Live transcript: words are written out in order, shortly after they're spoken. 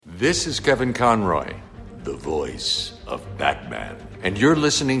This is Kevin Conroy, the voice of Batman. And you're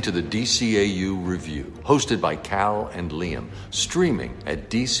listening to the DCAU Review, hosted by Cal and Liam, streaming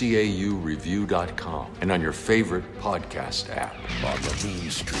at DCAUReview.com and on your favorite podcast app. On the mean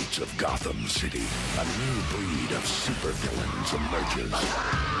streets of Gotham City, a new breed of supervillains emerges.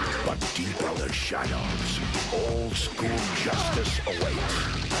 But deep in the shadows, old school justice awaits.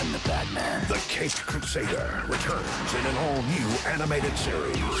 And the Batman, the Caped Crusader, returns in an all-new animated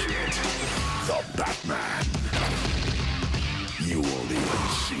series. The Batman. You won't even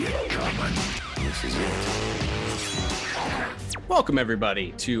see it coming. This is it. Welcome,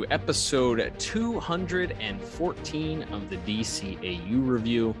 everybody, to episode 214 of the DCAU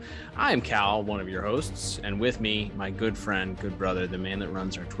Review. I am Cal, one of your hosts, and with me, my good friend, good brother, the man that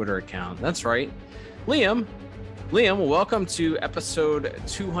runs our Twitter account. That's right, Liam. Liam, welcome to episode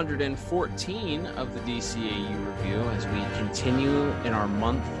 214 of the DCAU Review as we continue in our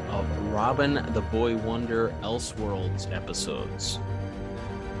month of Robin the Boy Wonder Elseworlds episodes.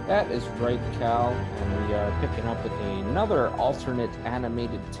 That is right, Cal, and we are picking up with another alternate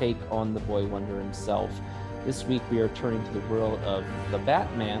animated take on the Boy Wonder himself. This week we are turning to the world of the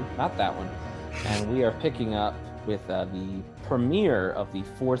Batman, not that one, and we are picking up with the premiere of the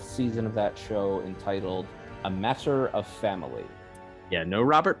fourth season of that show entitled A Matter of Family. Yeah, no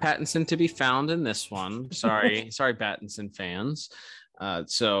Robert Pattinson to be found in this one. Sorry, Pattinson fans.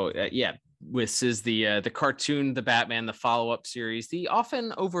 This is the cartoon, the Batman, the follow-up series, the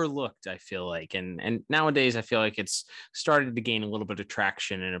often overlooked, I feel like, and nowadays I feel like it's started to gain a little bit of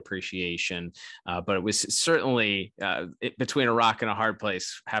traction and appreciation, but it was certainly between a rock and a hard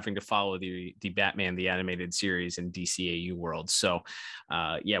place having to follow the Batman, the animated series in DCAU world. So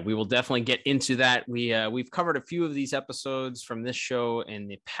we will definitely get into that. We've covered a few of these episodes from this show in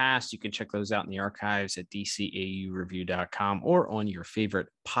the past. You can check those out in the archives at DCAUreview.com or on your favorite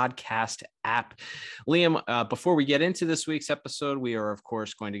podcast app. Liam, before we get into this week's episode, we are of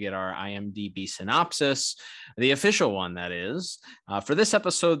course going to get our IMDb synopsis, the official one that is, for this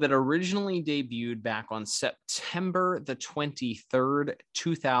episode that originally debuted back on September the 23rd,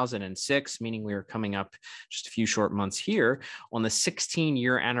 2006, meaning we are coming up just a few short months here on the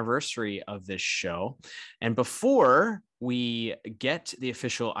 16-year anniversary of this show. And before we get the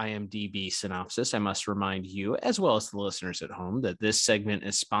official IMDb synopsis, I must remind you, as well as the listeners at home, that this segment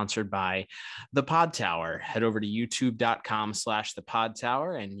is sponsored by The Pod Tower. Head over to youtube.com/The Pod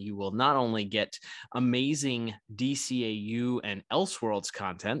Tower, and you will not only get amazing DCAU and Elseworlds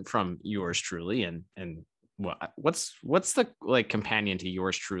content from yours truly, and what's the companion to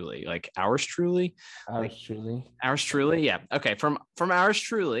yours truly, like ours truly, ours truly, yeah, okay, from ours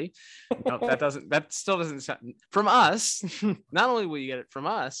truly. No, that still doesn't sound from us. Not only will you get it from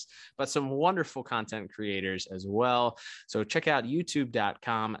us, but some wonderful content creators as well. So check out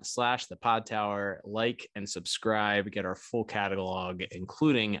youtube.com/The Pod Tower, like and subscribe, get our full catalog,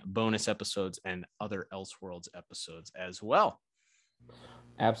 including bonus episodes and other Elseworlds episodes as well.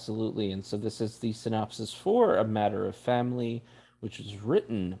 Absolutely. And so this is the synopsis for A Matter of Family, which was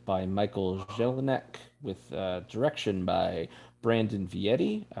written by Michael Jelinek with direction by Brandon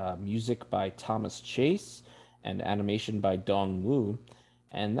Vietti, music by Thomas Chase, and animation by Dong Wu.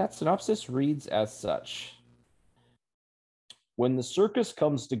 And that synopsis reads as such. When the circus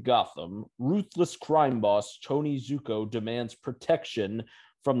comes to Gotham, ruthless crime boss Tony Zuko demands protection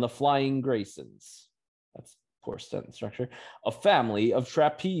from the Flying Graysons. That's poor sentence structure, a family of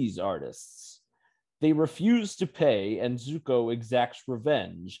trapeze artists. They refuse to pay, and Zuko exacts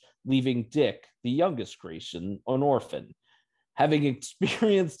revenge, leaving Dick, the youngest Grayson, an orphan. Having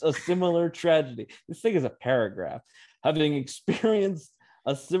experienced a similar tragedy, this thing is a paragraph. Having experienced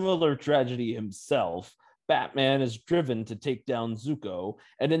a similar tragedy himself, Batman is driven to take down Zuko,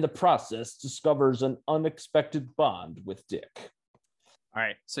 and in the process discovers an unexpected bond with Dick. All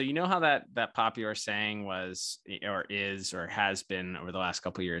right. So you know how that popular saying was, or is, or has been over the last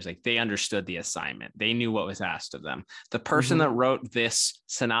couple of years, like they understood the assignment. They knew what was asked of them. The person that wrote this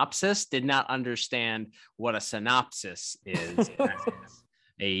synopsis did not understand what a synopsis is.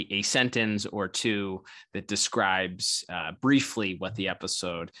 A sentence or two that describes briefly what the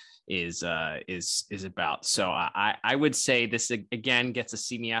episode is about. So I would say this again gets a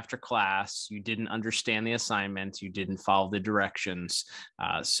see me after class. You didn't understand the assignment. You didn't follow the directions.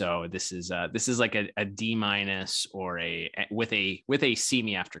 So this is like a D- or with a see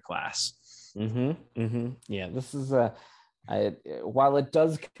me after class. Yeah, this is while it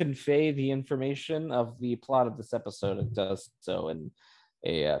does convey the information of the plot of this episode, it does so in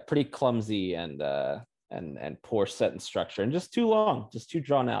a pretty clumsy and poor sentence structure, and just too long, just too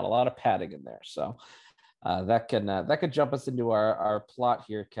drawn out, a lot of padding in there. So That could jump us into our plot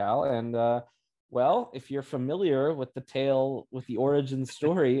here, Cal. And well, if you're familiar with the origin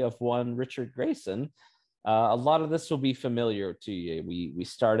story of one Richard Grayson, a lot of this will be familiar to you. We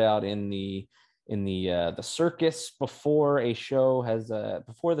start out in the circus before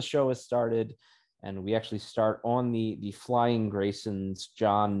before the show has started, and we actually start on the Flying Graysons,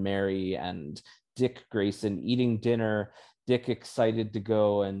 John, Mary, and Dick Grayson eating dinner. Dick excited to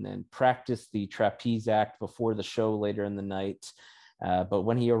go and practice the trapeze act before the show later in the night. But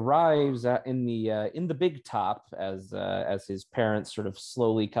when he arrives in the big top, as his parents sort of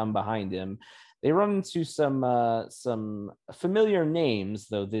slowly come behind him, they run into some familiar names,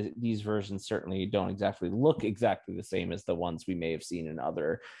 though these versions certainly don't exactly look exactly the same as the ones we may have seen in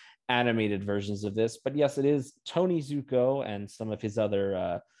other animated versions of this. But yes, it is Tony Zuko and some of his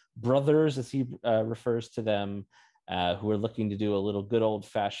other brothers, as he refers to them, who are looking to do a little good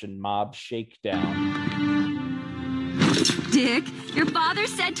old-fashioned mob shakedown. Dick, your father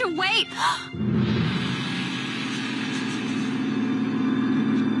said to wait.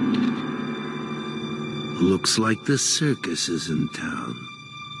 Looks like the circus is in town.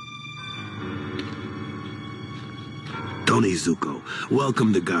 Tony Zuko,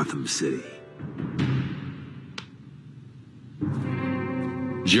 welcome to Gotham City.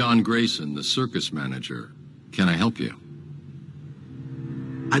 John Grayson, the circus manager. Can I help you?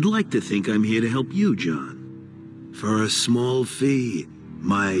 I'd like to think I'm here to help you, John. For a small fee,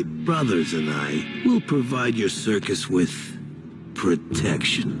 my brothers and I will provide your circus with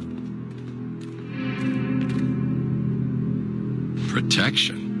protection.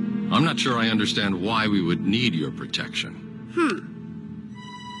 Protection? I'm not sure I understand why we would need your protection.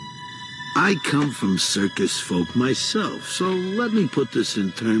 I come from circus folk myself, so let me put this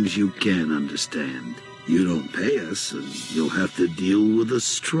in terms you can understand. You don't pay us, and you'll have to deal with a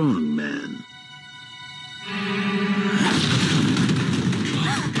strong man.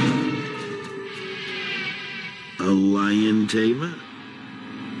 A lion tamer?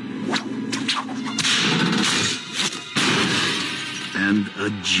 And a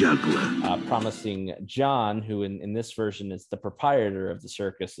juggler. Promising John, who in this version is the proprietor of the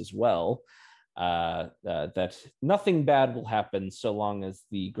circus as well, that nothing bad will happen so long as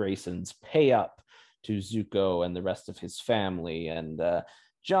the Graysons pay up to Zuko and the rest of his family. And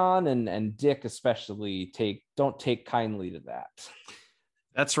John and Dick especially don't take kindly to that.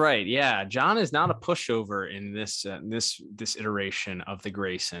 That's right. Yeah, John is not a pushover in this this iteration of the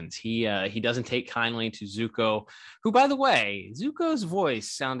Graysons. He doesn't take kindly to Zuko, who, by the way, Zuko's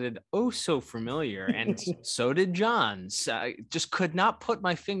voice sounded oh so familiar, and so did John's. Just could not put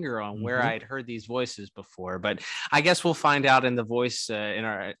my finger on where I'd heard these voices before, but I guess we'll find out in the voice in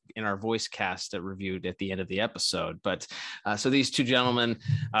our voice cast reviewed at the end of the episode. But so these two gentlemen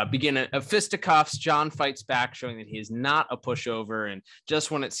begin a fisticuffs. John fights back, showing that he is not a pushover, and just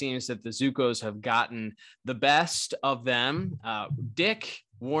when it seems that the Zucos have gotten the best of them, Dick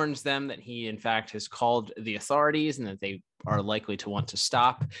warns them that he, in fact, has called the authorities and that they are likely to want to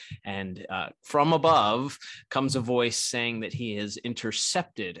stop. And from above comes a voice saying that he has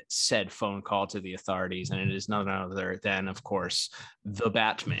intercepted said phone call to the authorities. And it is none other than, of course, the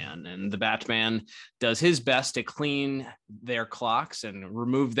Batman. And the Batman does his best to clean their clocks and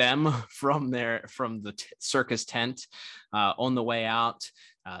remove them from the circus tent. On the way out,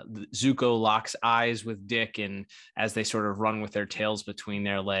 Zuko locks eyes with Dick, and as they sort of run with their tails between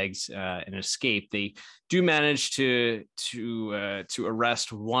their legs and escape, they do manage to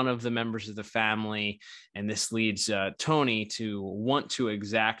arrest one of the members of the family, and this leads Tony to want to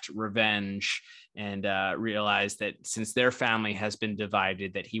exact revenge and realize that since their family has been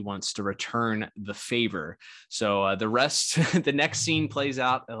divided, that he wants to return the favor. So the next scene plays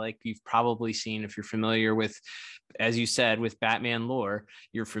out like you've probably seen if you're familiar with, as you said, with Batman lore.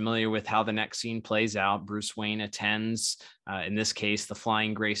 You're familiar with how the next scene plays out. Bruce Wayne attends, in this case, the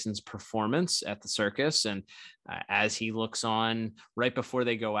Flying Graysons performance at the circus. And as he looks on right before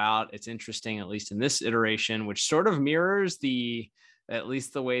they go out, it's interesting, at least in this iteration, which sort of mirrors at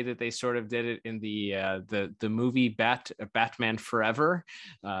least the way that they sort of did it in the movie Batman Forever,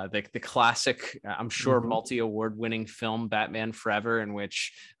 the classic, I'm sure, multi-award winning film Batman Forever, in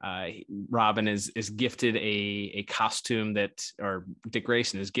which Robin is gifted a costume or Dick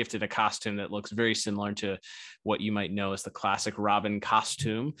Grayson is gifted a costume that looks very similar to what you might know as the classic Robin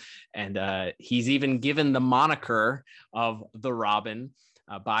costume. And he's even given the moniker of the Robin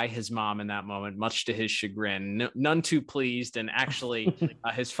by his mom in that moment, much to his chagrin. None too pleased. And actually,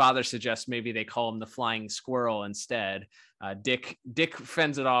 his father suggests maybe they call him the Flying Squirrel instead. Dick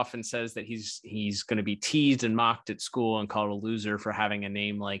fends it off and says that he's going to be teased and mocked at school and called a loser for having a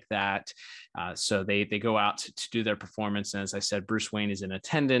name like that. So they go out to do their performance. And as I said, Bruce Wayne is in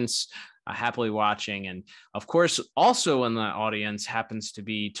attendance, happily watching. And of course, also in the audience happens to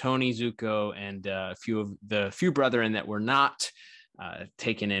be Tony Zuko and a few brethren that were not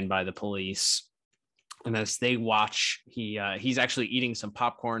taken in by the police. And as they watch, he's actually eating some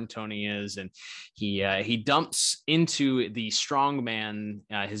popcorn. Tony is, and he dumps into the strong man,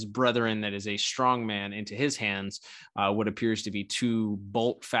 his brethren that is a strong man, into his hands what appears to be 2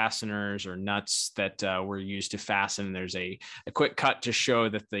 bolt fasteners or nuts that were used to fasten. There's a quick cut to show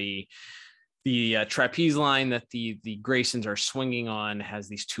that the trapeze line that the Graysons are swinging on has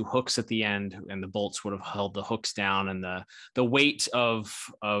these 2 hooks at the end, and the bolts would have held the hooks down, and the weight of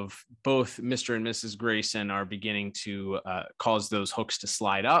both Mr. and Mrs. Grayson are beginning to cause those hooks to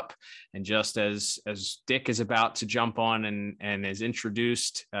slide up. And just as Dick is about to jump on and is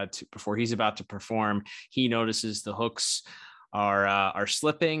introduced before he's about to perform, he notices the hooks are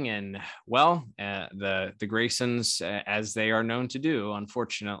slipping, and the Graysons, as they are known to do,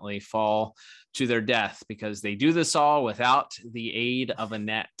 unfortunately fall to their death, because they do this all without the aid of a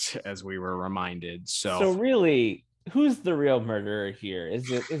net, as we were reminded. So really, who's the real murderer here?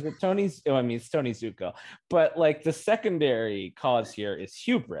 Is it Tony's? Oh, I mean, it's Tony Zuko, but like the secondary cause here is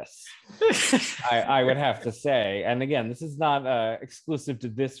hubris. I would have to say, and again, this is not exclusive to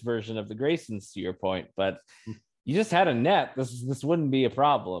this version of the Graysons, to your point, but you just had a net. This wouldn't be a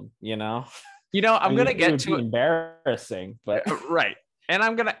problem, you know. I'm going to get to it. Embarrassing, but right. And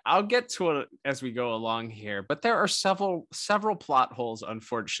I'll get to it as we go along here, but there are several plot holes,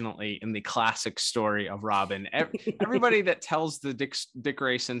 unfortunately, in the classic story of Robin. Everybody that tells the Dick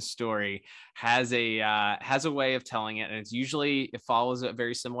Grayson story has a way of telling it, and it follows a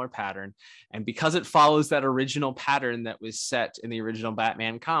very similar pattern. And because it follows that original pattern that was set in the original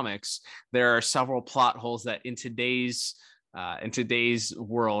Batman comics, there are several plot holes that in today's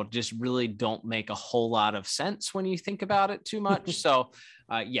world just really don't make a whole lot of sense when you think about it too much. So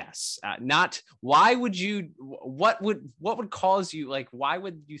yes, not why would you, what would cause you, like, why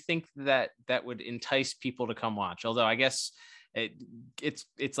would you think that would entice people to come watch? Although I guess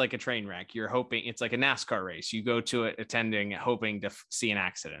it's like a train wreck. You're hoping, it's like a NASCAR race. You go to it attending, hoping to see an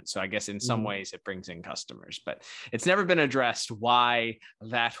accident. So I guess in some ways it brings in customers, but it's never been addressed why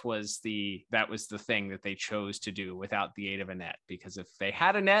that was the thing that they chose to do without the aid of a net. Because if they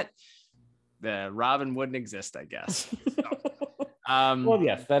had a net, the Robin wouldn't exist, I guess. So, well,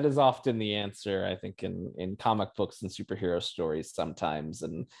 yes, that is often the answer, I think, in comic books and superhero stories sometimes.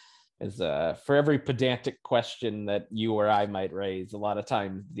 And is for every pedantic question that you or I might raise, a lot of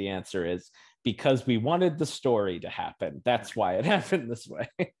times the answer is because we wanted the story to happen. That's why it happened this way.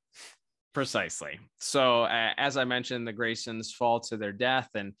 Precisely. So as I mentioned, the Graysons fall to their death,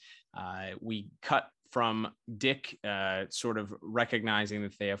 and we cut from Dick sort of recognizing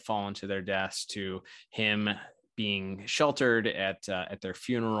that they have fallen to their deaths to him being sheltered at their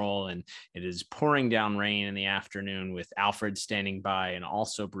funeral, and it is pouring down rain in the afternoon with Alfred standing by, and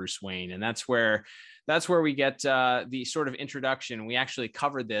also Bruce Wayne. And that's where we get the sort of introduction. We actually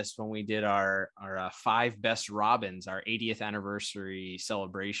covered this when we did our 5 best Robins, our 80th anniversary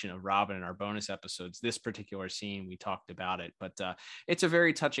celebration of Robin in our bonus episodes. This particular scene, we talked about it, but it's a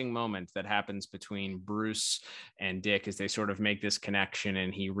very touching moment that happens between Bruce and Dick as they sort of make this connection,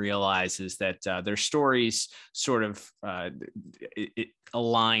 and he realizes that their stories sort of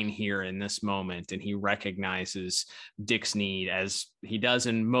align here in this moment, and he recognizes Dick's need, as he does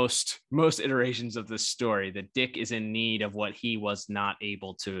in most iterations of this story, that Dick is in need of what he was not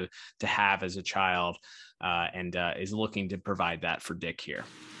able to have as a child, and is looking to provide that for Dick here.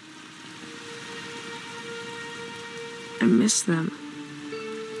 I miss them.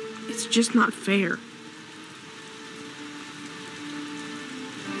 It's just not fair.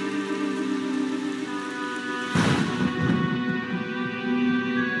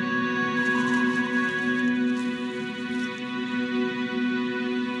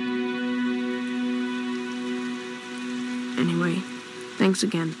 Anyway, thanks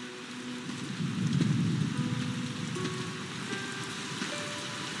again.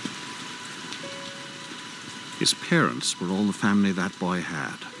 His parents were all the family that boy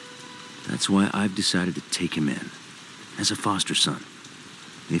had. That's why I've decided to take him in, as a foster son,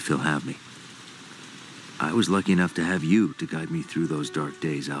 if he'll have me. I was lucky enough to have you to guide me through those dark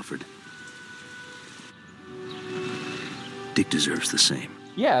days, Alfred. Dick deserves the same.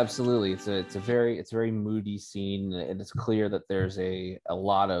 Yeah, absolutely. It's a very moody scene, and it's clear that there's a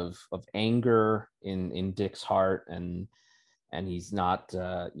lot of anger in Dick's heart, and he's not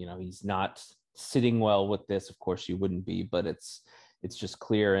he's not sitting well with this. Of course, you wouldn't be, but it's just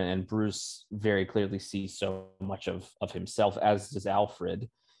clear, and Bruce very clearly sees so much of himself, as does Alfred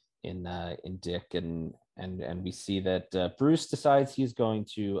in Dick, and we see that Bruce decides he's going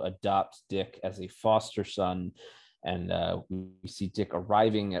to adopt Dick as a foster son. And we see Dick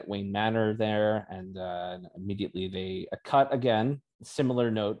arriving at Wayne Manor there, and immediately they cut again, similar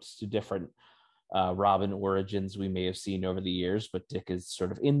notes to different Robin origins we may have seen over the years, but Dick is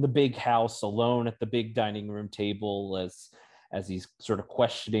sort of in the big house alone at the big dining room table as he's sort of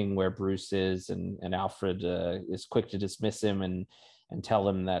questioning where Bruce is, and Alfred is quick to dismiss him and tell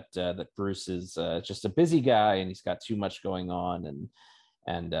him that Bruce is just a busy guy and he's got too much going on.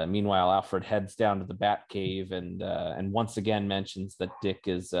 And meanwhile, Alfred heads down to the Batcave and once again mentions that Dick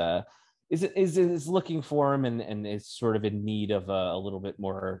is looking for him and is sort of in need of a little bit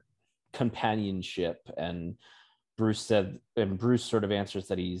more companionship. And Bruce sort of answers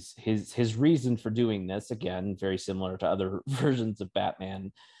that his reason for doing this, again very similar to other versions of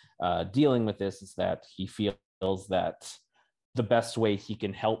Batman dealing with this, is that he feels that the best way he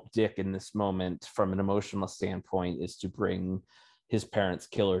can help Dick in this moment from an emotional standpoint is to bring his parents'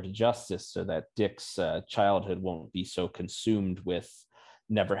 killer to justice, so that Dick's childhood won't be so consumed with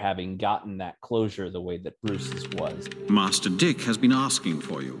never having gotten that closure the way that Bruce's was. Master Dick has been asking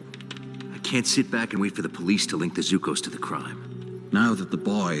for you. I can't sit back and wait for the police to link the Zukos to the crime. Now that the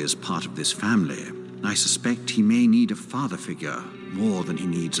boy is part of this family, I suspect he may need a father figure more than he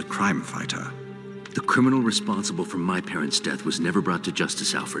needs a crime fighter. The criminal responsible for my parents' death was never brought to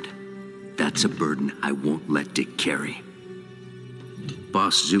justice, Alfred. That's a burden I won't let Dick carry.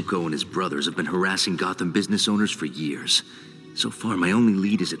 Boss Zuko and his brothers have been harassing Gotham business owners for years. So far, my only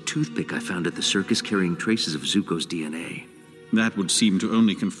lead is a toothpick I found at the circus carrying traces of Zuko's DNA. That would seem to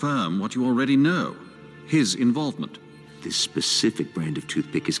only confirm what you already know. His involvement. This specific brand of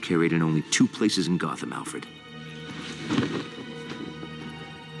toothpick is carried in only 2 places in Gotham, Alfred.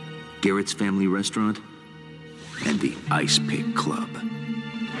 Garrett's Family Restaurant and the Ice Pick Club.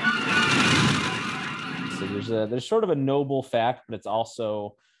 So there's sort of a noble fact, but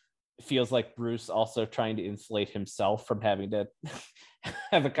it feels like Bruce also trying to insulate himself from having to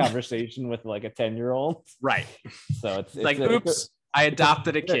have a conversation with like a 10-year-old. Right. So it's like, oops, I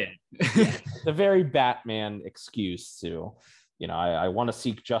adopted a kid. It's a very Batman excuse to, I want to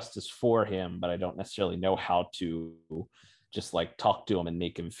seek justice for him, but I don't necessarily know how to just like talk to him and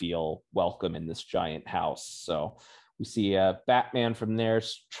make him feel welcome in this giant house. So we see Batman from there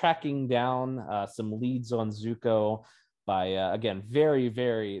tracking down some leads on Zuko by, again, we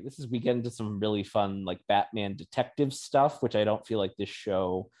get into some really fun like Batman detective stuff, which I don't feel like this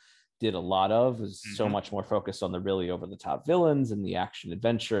show did a lot of. It was so much more focused on the really over the top villains and the action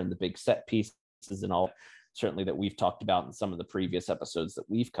adventure and the big set pieces and all, certainly that we've talked about in some of the previous episodes that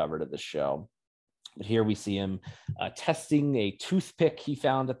we've covered of the show. But here we see him testing a toothpick he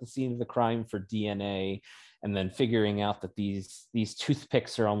found at the scene of the crime for DNA, and then figuring out that these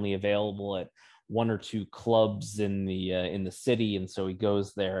toothpicks are only available at 1 or 2 clubs in the city. And so he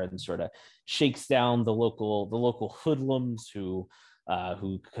goes there and sort of shakes down the local hoodlums who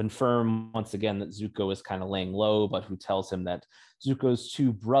confirm once again that Zuko is kind of laying low, but who tells him that Zuko's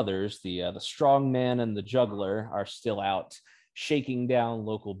 2 brothers, the strong man and the juggler, are still out shaking down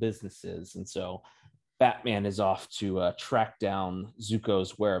local businesses. And so Batman is off to track down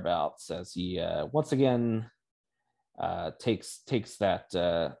Zuko's whereabouts as he once again takes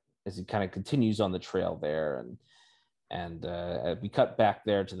that as he kind of continues on the trail there. And we cut back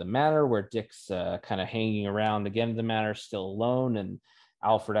there to the manor where Dick's kind of hanging around again at the manor, still alone. And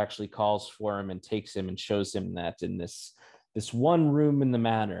Alfred actually calls for him and takes him and shows him that in this one room in the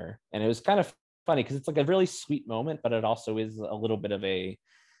manor. And it was kind of funny because it's like a really sweet moment, but it also is a little bit of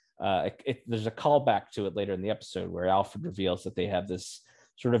there's a callback to it later in the episode where Alfred reveals that they have this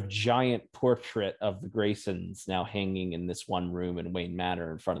sort of giant portrait of the Graysons now hanging in this one room in Wayne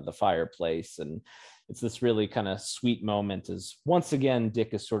Manor in front of the fireplace. And it's this really kind of sweet moment as once again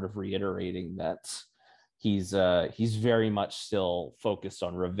Dick is sort of reiterating that he's very much still focused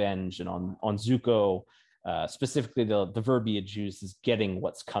on revenge and on Zuko, specifically the verbiage used is getting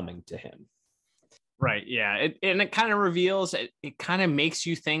what's coming to him. Right. Yeah. It kind of reveals, it kind of makes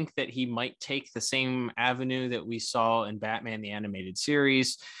you think that he might take the same avenue that we saw in Batman, the animated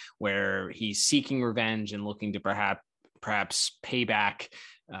series, where he's seeking revenge and looking to perhaps pay back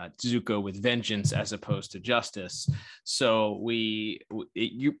Zuko with vengeance as opposed to justice. So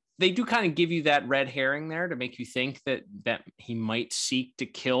they do kind of give you that red herring there to make you think that he might seek to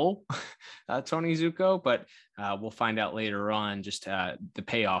kill Tony Zuko, but we'll find out later on just the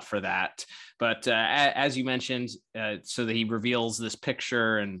payoff for that. But as you mentioned, so that he reveals this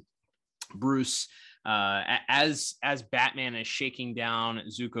picture, and Bruce, as Batman is shaking down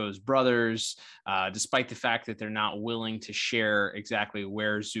Zuko's brothers, despite the fact that they're not willing to share exactly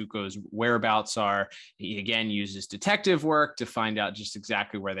where Zuko's whereabouts are, he again uses detective work to find out just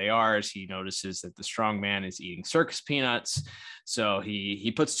exactly where they are, as he notices that the strong man is eating circus peanuts. So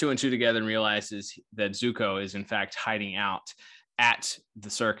he puts two and two together and realizes that Zuko is in fact hiding out at the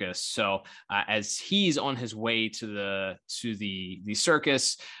circus. So as he's on his way to the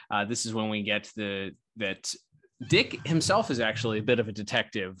circus, this is when we get that Dick himself is actually a bit of a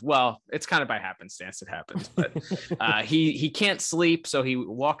detective. Well, it's kind of by happenstance it happens, but he can't sleep, so he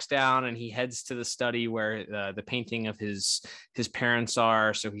walks down and he heads to the study where the painting of his parents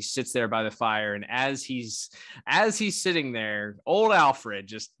are. So he sits there by the fire, and as he's sitting there, old Alfred,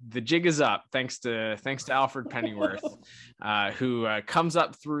 just the jig is up thanks to Alfred Pennyworth, who comes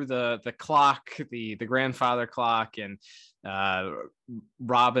up through the clock, the grandfather clock, and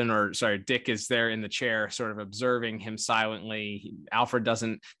Dick is there in the chair, sort of observing him silently. Alfred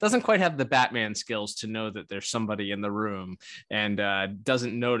doesn't quite have the Batman skills to know that there's somebody in the room, and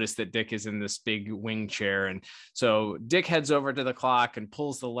doesn't notice that Dick is in this big wing chair. And so Dick heads over to the clock and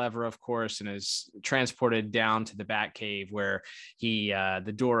pulls the lever, of course, and is transported down to the Batcave, where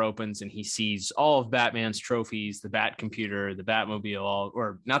the door opens and he sees all of Batman's trophies, the Bat computer, the Batmobile,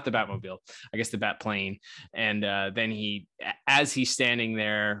 or not the Batmobile, I guess the Batplane. And then as he's standing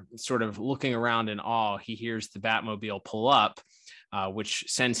there sort of looking around in awe, he hears the Batmobile pull up, which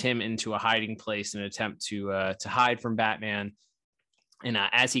sends him into a hiding place in an attempt to hide from Batman. And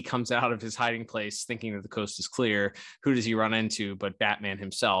as he comes out of his hiding place thinking that the coast is clear, who does he run into but Batman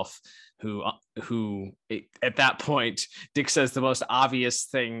himself, who at that point, Dick says the most obvious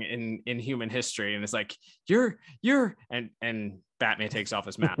thing in human history, and it's like, you're and Batman takes off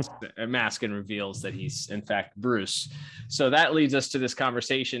his mask and reveals that he's in fact Bruce. So that leads us to this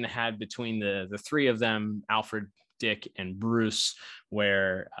conversation had between the three of them, Alfred, Dick, and Bruce,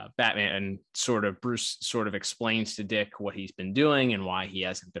 where Bruce sort of explains to Dick what he's been doing and why he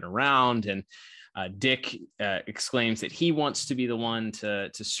hasn't been around. And Dick exclaims that he wants to be the one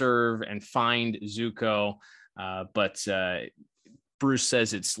to serve and find Zuko, but Bruce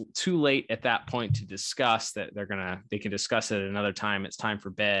says it's too late at that point to discuss, that they can discuss it at another time. It's time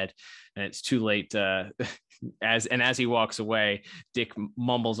for bed, and it's too late. As he walks away, Dick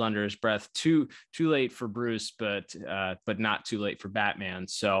mumbles under his breath, too late for Bruce, but not too late for Batman.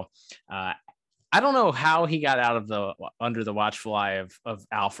 So I don't know how he got out of under the watchful eye of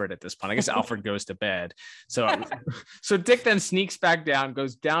Alfred at this point. I guess Alfred goes to bed. So Dick then sneaks back down,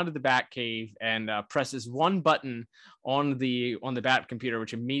 goes down to the Batcave, and presses one button on the Bat computer,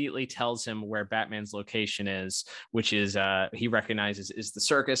 which immediately tells him where Batman's location is, which is he recognizes is the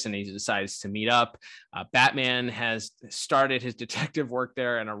circus, and he decides to meet up. Batman has started his detective work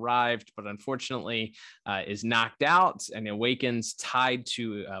there and arrived, but unfortunately is knocked out and awakens tied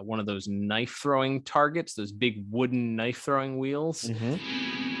to one of those knife throwing targets, those big wooden knife throwing wheels.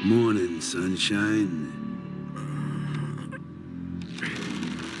 Mm-hmm. Morning, sunshine.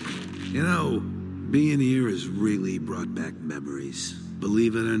 You know, being here has really brought back memories.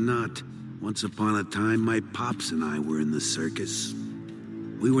 Believe it or not, once upon a time, my pops and I were in the circus.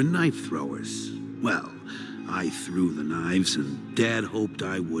 We were knife throwers. Well, I threw the knives, and Dad hoped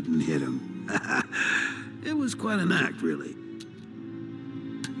I wouldn't hit him. It was quite an act, really.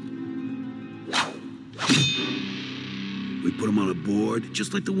 We put him on a board,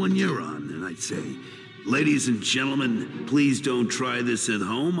 just like the one you're on, and I'd say, "Ladies and gentlemen, please don't try this at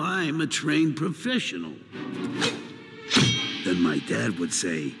home. I'm a trained professional." Then my dad would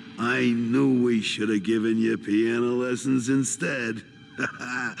say, "I knew we should have given you piano lessons instead."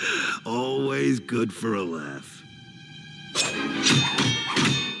 Always good for a laugh.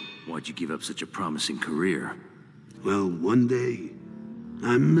 Why'd you give up such a promising career? Well, one day,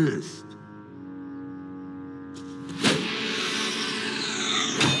 I missed.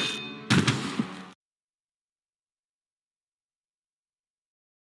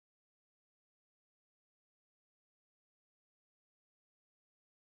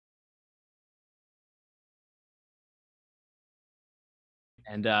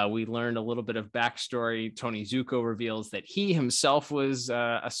 And we learned a little bit of backstory. Tony Zuko reveals that he himself was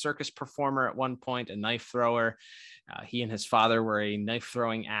a circus performer at one point, a knife thrower. He and his father were a knife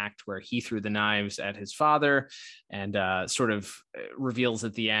throwing act where he threw the knives at his father, and sort of reveals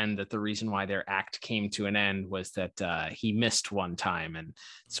at the end that the reason why their act came to an end was that he missed one time, and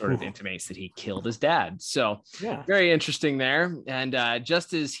sort of intimates that he killed his dad. So very interesting there. And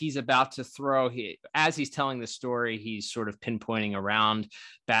just as he's about to throw, as he's telling the story, he's sort of pinpointing around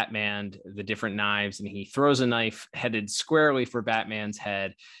Batman the different knives, and he throws a knife headed squarely for Batman's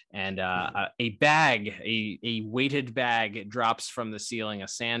head, and a bag, a weighted bag, drops from the ceiling, a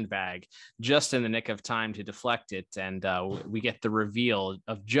sandbag, just in the nick of time to deflect it, and we get the reveal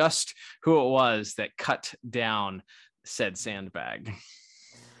of just who it was that cut down said sandbag.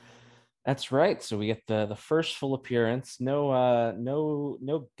 That's right. So we get the first full appearance. No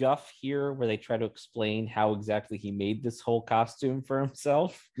guff here where they try to explain how exactly he made this whole costume for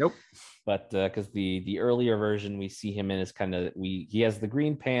himself. Nope. But because the earlier version we see him in is he has the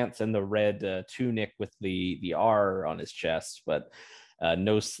green pants and the red tunic with the R on his chest, but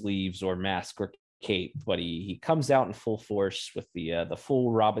no sleeves or mask or cape. But he comes out in full force with the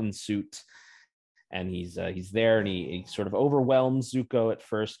full Robin suit. And he's there, and he sort of overwhelms Zuko at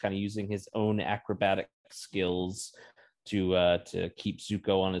first, kind of using his own acrobatic skills to keep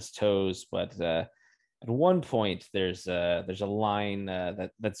Zuko on his toes. But at one point, there's a line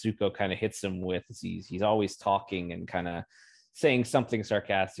that Zuko kind of hits him with. He's always talking and kind of saying something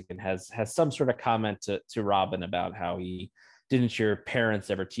sarcastic, and has some sort of comment to Robin about how didn't your parents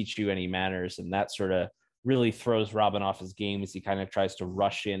ever teach you any manners, and that sort of really throws Robin off his game as he kind of tries to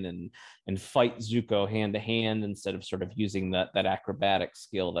rush in and fight Zuko hand to hand instead of sort of using that acrobatic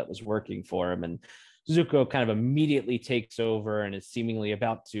skill that was working for him. And Zuko kind of immediately takes over and is seemingly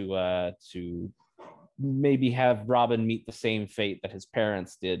about to maybe have Robin meet the same fate that his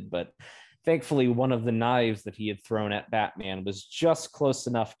parents did. But thankfully, one of the knives that he had thrown at Batman was just close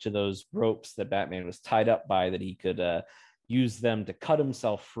enough to those ropes that Batman was tied up by that he could use them to cut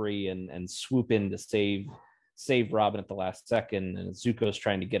himself free and swoop in to save Robin at the last second. And Zuko's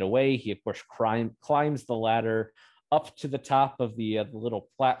trying to get away. He, of course, climbs the ladder up to the top of the little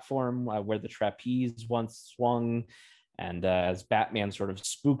platform where the trapeze once swung. And as Batman sort of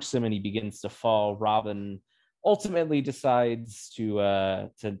spooks him and he begins to fall, Robin ultimately decides to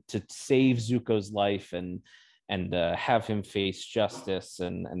save Zuko's life and have him face justice.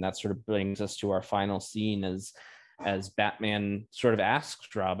 And that sort of brings us to our final scene as Batman sort of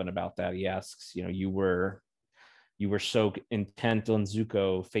asks Robin about that. He asks, you were so intent on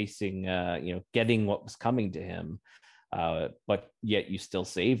Zuko facing, getting what was coming to him, but yet you still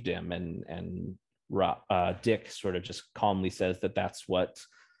saved him. And Dick sort of just calmly says that's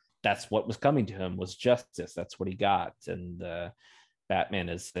what was coming to him was justice. That's what he got. And Batman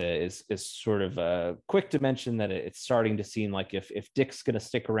is sort of quick to mention that it's starting to seem like if Dick's going to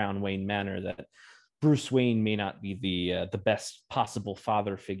stick around Wayne Manor, that Bruce Wayne may not be the best possible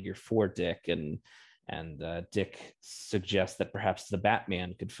father figure for Dick, and Dick suggests that perhaps the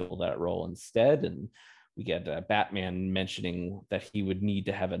Batman could fill that role instead. And we get Batman mentioning that he would need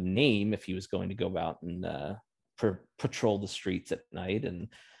to have a name if he was going to go out and patrol the streets at night. And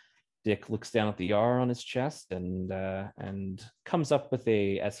Dick looks down at the R on his chest and comes up with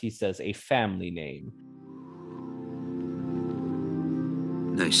as he says, a family name.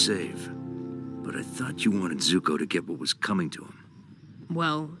 Nice save. But I thought you wanted Zuko to get what was coming to him.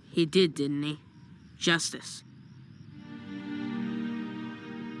 Well, he did, didn't he? Justice.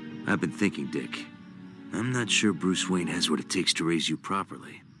 I've been thinking, Dick. I'm not sure Bruce Wayne has what it takes to raise you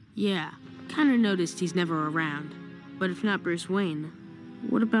properly. Yeah, kinda noticed he's never around. But if not Bruce Wayne,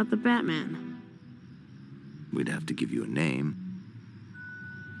 what about the Batman? We'd have to give you a name.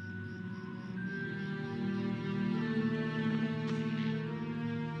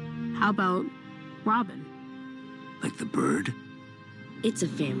 How about Robin? Like the bird? It's a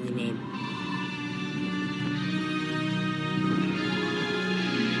family name.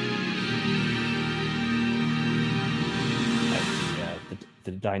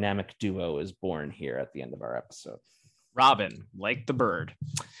 The dynamic duo is born here at the end of our episode. Robin, like the bird.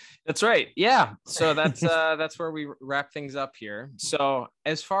 That's right. Yeah. So that's where we wrap things up here. So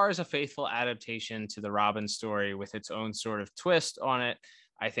as far as a faithful adaptation to the Robin story with its own sort of twist on it,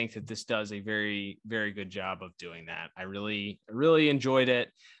 I think that this does a very, very good job of doing that. I really enjoyed it.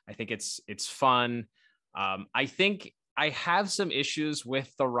 I think it's fun. I think I have some issues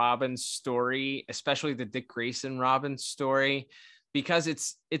with the Robin story, especially the Dick Grayson Robin story, because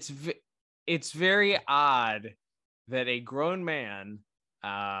it's very odd that a grown man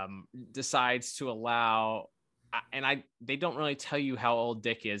decides to allow, and they don't really tell you how old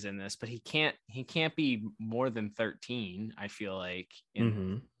Dick is in this, but he can't be more than 13. I feel like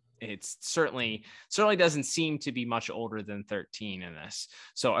it's certainly doesn't seem to be much older than 13 in this.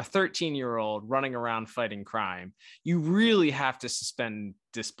 So a 13-year-old running around fighting crime, you really have to suspend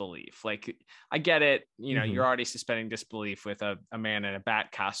disbelief. Like, I get it, you know, you're already suspending disbelief with a man in a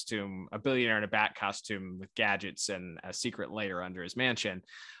bat costume, a billionaire in a bat costume with gadgets and a secret lair under his mansion.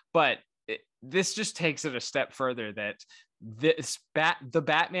 But this just takes it a step further, that the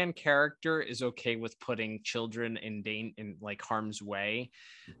Batman character is okay with putting children in like harm's way.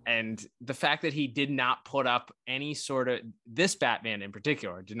 And the fact that he did not put up any sort of, this Batman in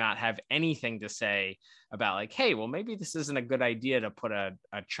particular did not have anything to say about like, hey, well, maybe this isn't a good idea to put a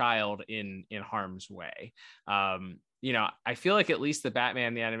child in harm's way. You know, I feel like at least the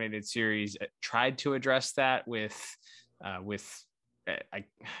Batman the animated series tried to address that with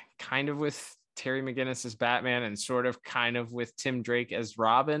kind of with Terry McGinnis as Batman and sort of kind of with Tim Drake as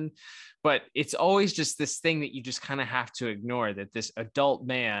Robin. But it's always just this thing that you just kind of have to ignore, that this adult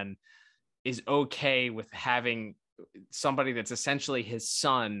man is okay with having somebody that's essentially his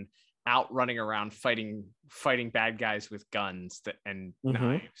son out running around fighting bad guys with guns and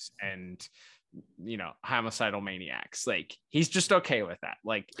knives and, you know, homicidal maniacs. Like, he's just okay with that.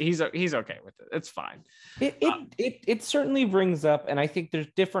 Like, he's okay with it. It's fine. It certainly brings up, and I think there's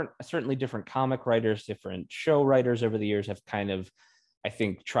certainly different comic writers, different show writers over the years have kind of, I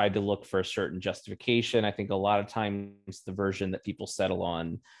think, tried to look for a certain justification. I think a lot of times the version that people settle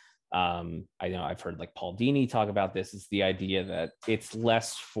on, I know I've heard like Paul Dini talk about this, is the idea that it's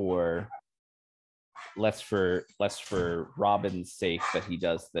less for Robin's sake that he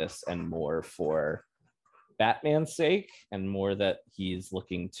does this, and more for Batman's sake, and more that he's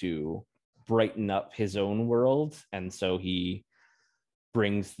looking to brighten up his own world. And so he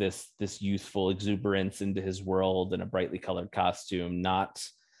brings this youthful exuberance into his world in a brightly colored costume, not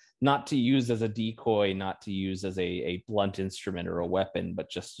to use as a decoy, not to use as a blunt instrument or a weapon, but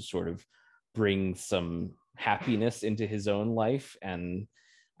just to sort of bring some happiness into his own life. And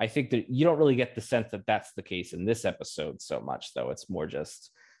I think that you don't really get the sense that that's the case in this episode so much, though. It's more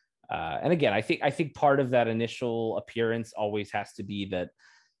just, and again, I think part of that initial appearance always has to be that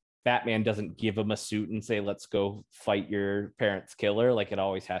Batman doesn't give him a suit and say, let's go fight your parents' killer. Like, it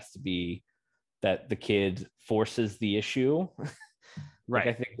always has to be that the kid forces the issue.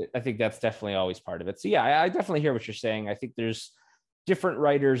 Right. Like, I think that's definitely always part of it. So yeah, I definitely hear what you're saying. I think there's different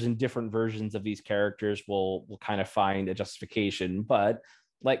writers and different versions of these characters will kind of find a justification, but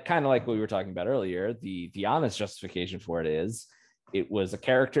like kind of like what we were talking about earlier, the honest justification for it was a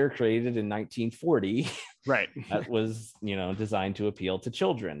character created in 1940, right? That was, you know, designed to appeal to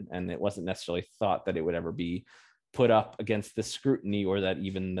children, and it wasn't necessarily thought that it would ever be put up against this scrutiny, or that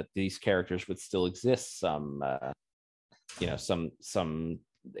even that these characters would still exist some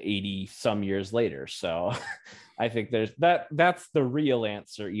 80 some years later. So I think that's the real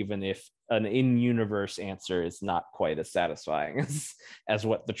answer, even if an in-universe answer is not quite as satisfying as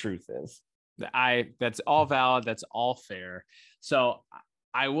what the truth is. That's all valid, that's all fair. So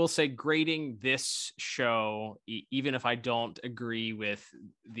I will say, grading this show, even if I don't agree with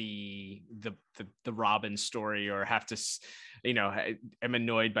the Robin story, or have to, you know, I'm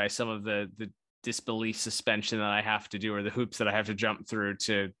annoyed by some of the disbelief suspension that I have to do, or the hoops that I have to jump through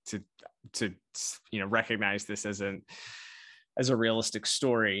to you know, recognize this as a realistic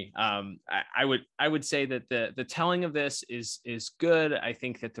story. I would say that the telling of this is good. I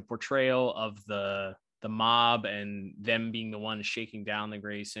think that the portrayal of the mob and them being the ones shaking down the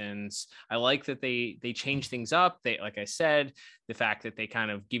Graysons, I like that they change things up. They, like I said, the fact that they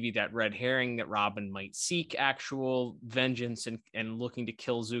kind of give you that red herring that Robin might seek actual vengeance and looking to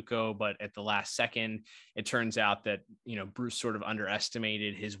kill Zuko, but at the last second, it turns out that, you know, Bruce sort of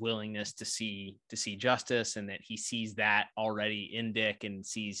underestimated his willingness to see justice, and that he sees that already in Dick and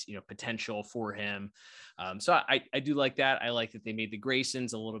sees, you know, potential for him. So I do like that. I like that they made the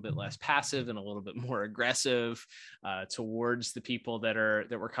Graysons a little bit less passive and a little bit more aggressive towards the people that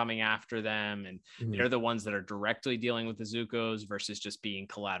were coming after them, and they're the ones that are directly dealing with the Zucos versus just being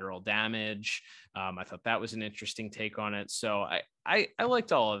collateral damage. I thought that was an interesting take on it. So I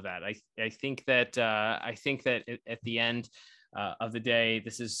liked all of that. I think that at the end of the day,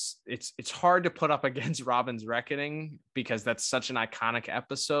 it's hard to put up against Robin's Reckoning, because that's such an iconic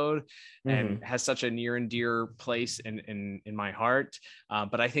episode and has such a near and dear place in my heart.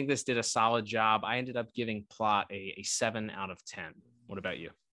 But I think this did a solid job. I ended up giving plot a 7 out of 10. What about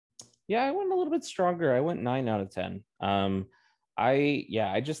you? Yeah, I went a little bit stronger. I went 9 out of 10.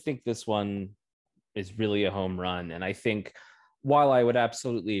 I just think this one is really a home run. And I think, while I would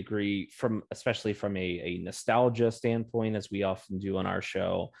absolutely agree, especially from a nostalgia standpoint, as we often do on our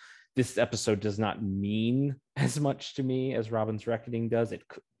show, this episode does not mean as much to me as Robin's Reckoning does.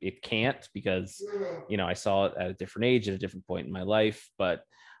 It can't, because I saw it at a different age, at a different point in my life. But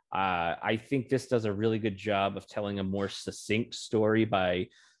I think this does a really good job of telling a more succinct story by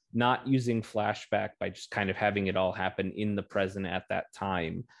not using flashback, by just kind of having it all happen in the present at that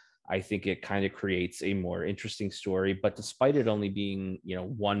time. I think it kind of creates a more interesting story. But despite it only being,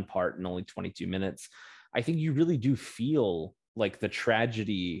 one part and only 22 minutes, I think you really do feel like the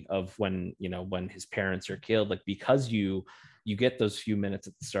tragedy of when his parents are killed, like, because you get those few minutes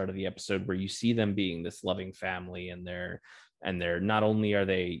at the start of the episode where you see them being this loving family, and they're not only are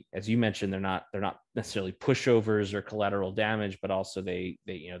they, as you mentioned, they're not necessarily pushovers or collateral damage, but also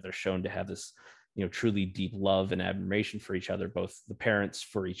they're shown to have this truly deep love and admiration for each other, both the parents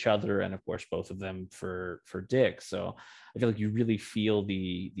for each other, and of course both of them for Dick. So I feel like you really feel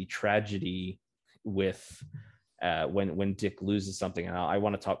the tragedy with when Dick loses something. And I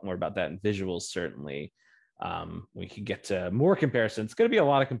want to talk more about that in visuals, certainly. We can get to more comparisons. It's going to be a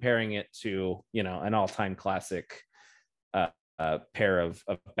lot of comparing it to an all-time classic pair of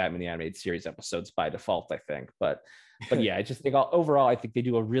Batman the Animated Series episodes by default, I think. But yeah, I just think overall, I think they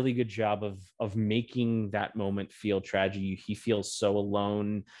do a really good job of making that moment feel tragic. He feels so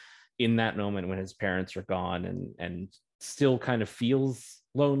alone in that moment when his parents are gone, and still kind of feels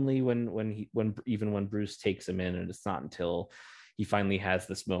lonely when Bruce takes him in. And it's not until he finally has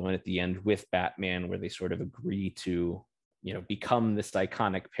this moment at the end with Batman where they sort of agree to become this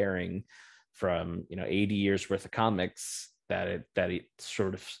iconic pairing from 80 years worth of comics, that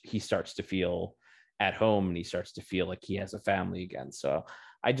he starts to feel at home, and he starts to feel like he has a family again. So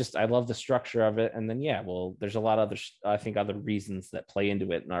I love the structure of it. And then there's a lot of other reasons that play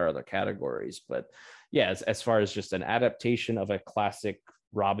into it in our other categories. But yeah, as far as just an adaptation of a classic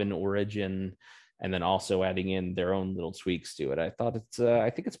Robin origin, and then also adding in their own little tweaks to it, I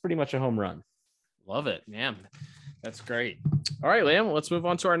think it's pretty much a home run. Love it, man. That's great. All right, Liam, let's move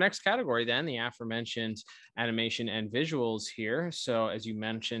on to our next category then, the aforementioned animation and visuals here. So as you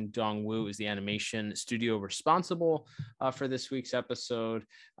mentioned, Dongwoo is the animation studio responsible for this week's episode.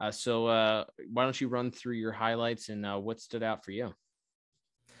 So why don't you run through your highlights and what stood out for you?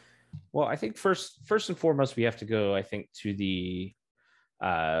 Well, I think first and foremost, we have to go, I think, to the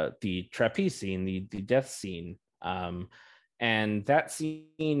trapeze scene, the death scene. And that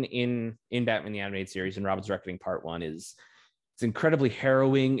scene in Batman the Animated Series in Robin's Reckoning Part 1 it's incredibly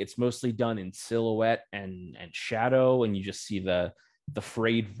harrowing. It's mostly done in silhouette and shadow, and you just see the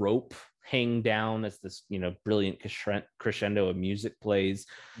frayed rope hang down as this brilliant crescendo of music plays.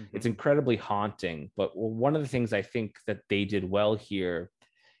 Mm-hmm. It's incredibly haunting. But one of the things I think that they did well here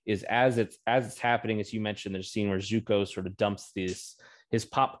is as it's happening, as you mentioned, there's a scene where Zuko sort of dumps his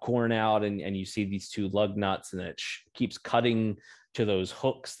popcorn out, and you see these two lug nuts, and it keeps cutting to those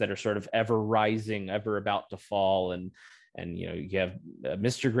hooks that are sort of ever rising, ever about to fall. And you have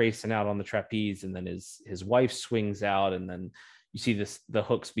Mr. Grayson out on the trapeze, and then his wife swings out, and then you see the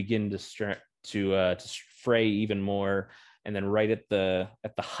hooks begin to fray even more. And then right at the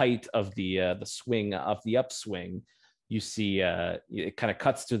height of the swing of the upswing, you see it kind of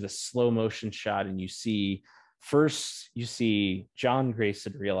cuts to the slow motion shot, and you see John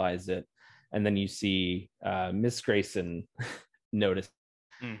Grayson realize it, and then you see Miss Grayson notice,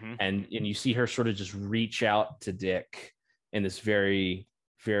 mm-hmm. and you see her sort of just reach out to Dick in this very,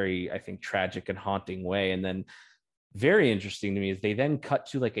 very, I think, tragic and haunting way. And then very interesting to me is they then cut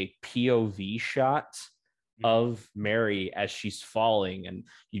to like a POV shot of Mary as she's falling, and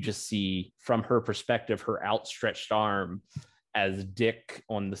you just see from her perspective her outstretched arm as Dick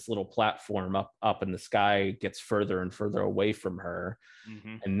on this little platform up in the sky gets further and further away from her.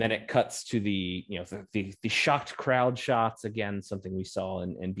 Mm-hmm. And then it cuts to the shocked crowd shots, again, something we saw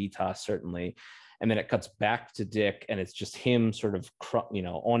in BTOS certainly. And then it cuts back to Dick, and it's just him sort of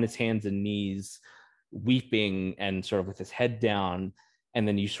on his hands and knees weeping and sort of with his head down. And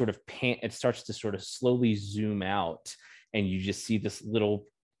then you sort of it starts to sort of slowly zoom out, and you just see this little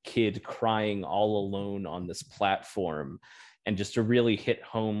kid crying all alone on this platform. And just to really hit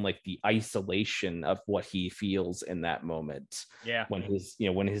home like the isolation of what he feels in that moment. Yeah.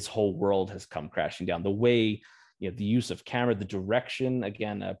 When his whole world has come crashing down. The way, the use of camera, the direction,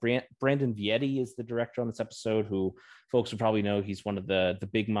 again, Brandon Vietti is the director on this episode, who folks would probably know. He's one of the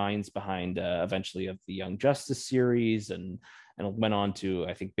big minds behind eventually of the Young Justice series, and went on to,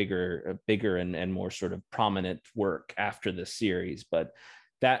 I think, bigger and more sort of prominent work after this series. But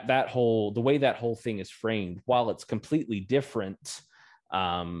the way that whole thing is framed, while it's completely different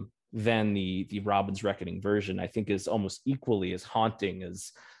than the Robin's Reckoning version, I think is almost equally as haunting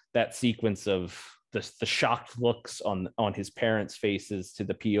as that sequence of the shocked looks on his parents' faces to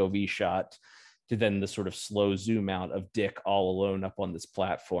the POV shot, to then the sort of slow zoom out of Dick all alone up on this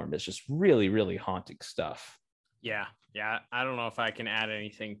platform is just really, really haunting stuff. Yeah. I don't know if I can add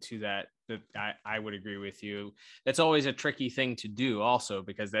anything to that. But I would agree with you. It's always a tricky thing to do also,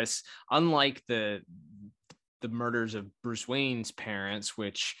 because that's unlike the murders of Bruce Wayne's parents,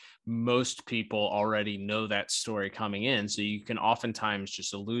 which most people already know that story coming in. So you can oftentimes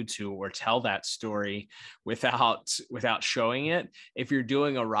just allude to or tell that story without showing it. If you're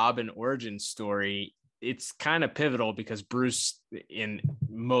doing a Robin origin story, it's kind of pivotal because Bruce, in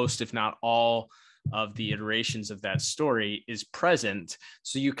most, if not all, of the iterations of that story is present.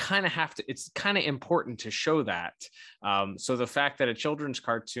 So you kind of have to, it's kind of important to show that. So the fact that a children's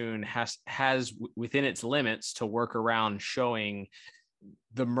cartoon has within its limits to work around showing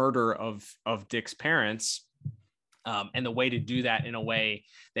the murder of Dick's parents, and the way to do that in a way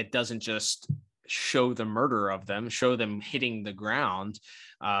that doesn't just show the murder of them, show them hitting the ground.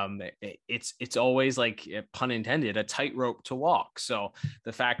 It's always, like, pun intended, a tightrope to walk. So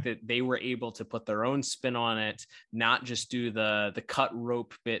the fact that they were able to put their own spin on it, not just do the cut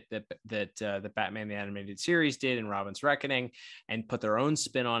rope bit that the Batman the Animated Series did in Robin's Reckoning, and put their own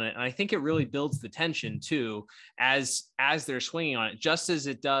spin on it. And I think it really builds the tension too, as they're swinging on it, just as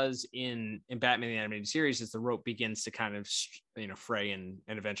it does in Batman the Animated Series, as the rope begins to kind of fray and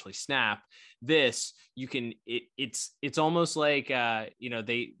eventually snap. This, you can, it's almost like I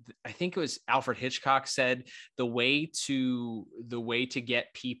think it was Alfred Hitchcock said the way to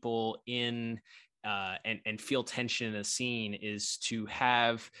get people in and feel tension in a scene is to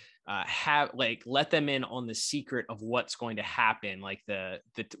have let them in on the secret of what's going to happen, like the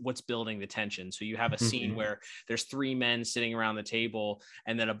what's building the tension. So you have a scene where there's three men sitting around the table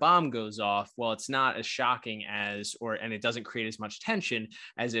and then a bomb goes off. Well, it's not as shocking and it doesn't create as much tension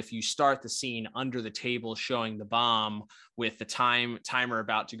as if you start the scene under the table showing the bomb with the timer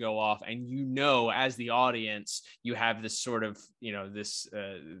about to go off, and as the audience, you have this sort of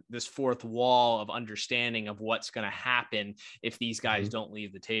this fourth wall of understanding of what's going to happen if these guys don't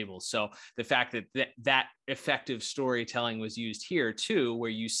leave the table. So the fact that effective storytelling was used here too,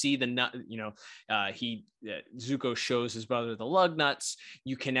 where you see the nut, Zuko shows his brother the lug nuts,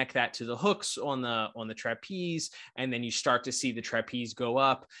 you connect that to the hooks on the trapeze, and then you start to see the trapeze go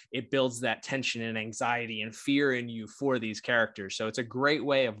up. It builds that tension and anxiety and fear in you for these characters. So it's a great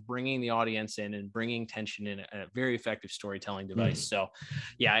way of bringing the audience in and bringing tension in, a very effective storytelling device. So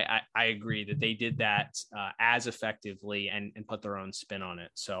yeah, I agree that they did that as effectively and put their own spin on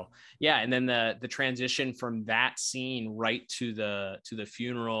it. So yeah, and then the transition from that scene right to the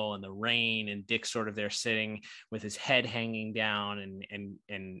funeral and the rain, and Dick sort of there sitting with his head hanging down,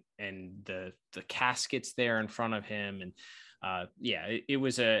 and the caskets there in front of him, and it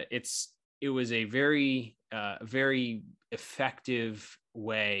was a very very effective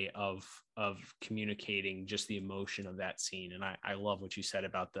way of communicating just the emotion of that scene. And I love what you said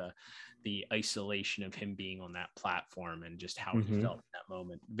about the isolation of him being on that platform and just how he felt in that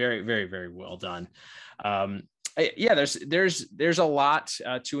moment. Very, very, very well done. There's a lot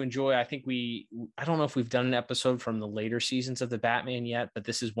to enjoy. I think I don't know if we've done an episode from the later seasons of the Batman yet, but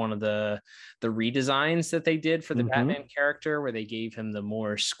this is one of the redesigns that they did for the Batman character, where they gave him the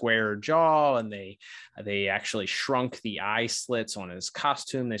more square jaw, and they actually shrunk the eye slits on his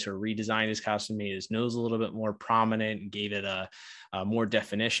costume. They sort of redesigned his costume, made his nose a little bit more prominent, and gave it a more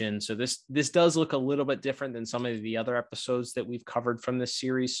definition. So this does look a little bit different than some of the other episodes that we've covered from this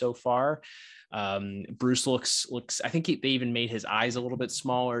series so far. Bruce looks I think they even made his eyes a little bit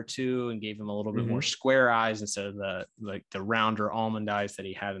smaller too, and gave him a little bit more square eyes instead of the rounder almond eyes that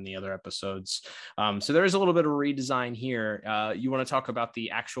he had in the other episodes. So there is a little bit of redesign here. You want to talk about the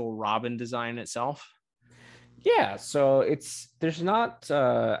actual Robin design itself? Yeah, so there's not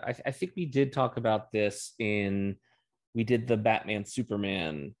I think we did talk about this we did the Batman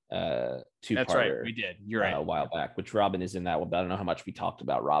Superman two-parter. That's right, we did. You're right. A while back, which Robin is in that one, but I don't know how much we talked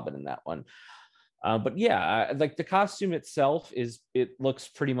about Robin in that one. But yeah, like the costume itself it looks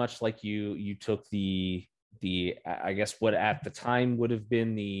pretty much like you took the I guess what at the time would have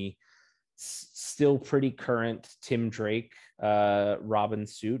been the still pretty current Tim Drake Robin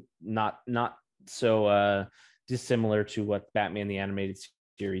suit, not so dissimilar to what Batman the Animated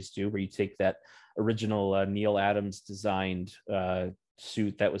Series do, where you take that original Neil Adams designed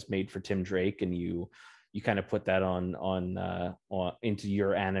suit that was made for Tim Drake, and you kind of put that on into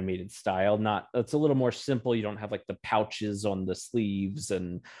your animated style. It's a little more simple. You don't have like the pouches on the sleeves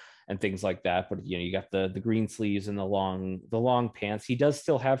and things like that, but you got the green sleeves and the long pants. He does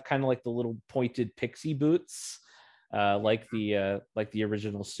still have kind of like the little pointed pixie boots, like the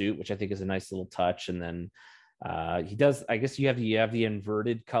original suit, which I think is a nice little touch. And then He does. I guess you have the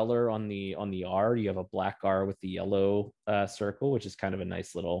inverted color on the R. You have a black R with the yellow circle, which is kind of a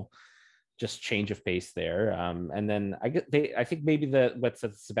nice little just change of pace there. And then I think maybe what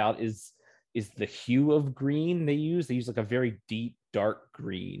that's about is the hue of green they use. They use like a very deep dark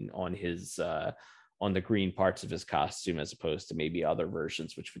green on his on the green parts of his costume, as opposed to maybe other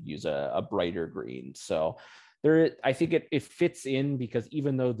versions which would use a brighter green. So I think it fits in, because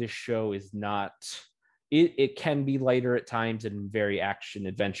even though this show is not, it can be lighter at times and very action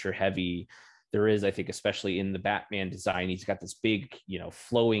adventure heavy. There is, I think, especially in the Batman design, he's got this big,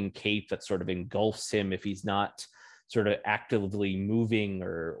 flowing cape that sort of engulfs him if he's not sort of actively moving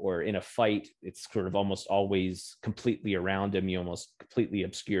or in a fight. It's sort of almost always completely around him. He almost completely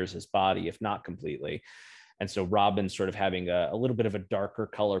obscures his body, if not completely. And so Robin's sort of having a little bit of a darker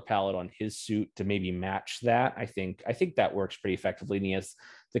color palette on his suit to maybe match that. I think that works pretty effectively. And he has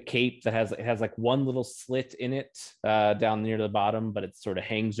the cape that has like one little slit in it down near the bottom, but it sort of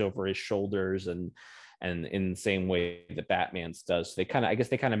hangs over his shoulders and in the same way that Batman's does. So I guess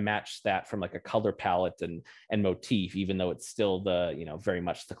they kind of match that from like a color palette and motif, even though it's still the, very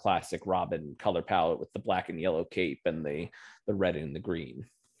much the classic Robin color palette with the black and yellow cape and the red and the green.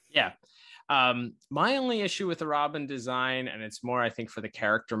 Yeah. My only issue with the Robin design, and it's more, I think, for the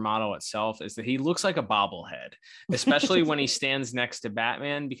character model itself, is that he looks like a bobblehead, especially when he stands next to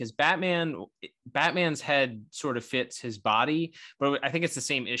Batman, because Batman's head sort of fits his body. But I think it's the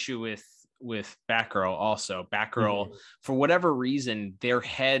same issue with Batgirl also. Batgirl, for whatever reason, their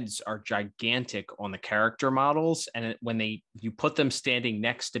heads are gigantic on the character models. And when you put them standing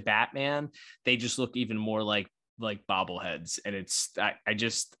next to Batman, they just look even more like bobbleheads, and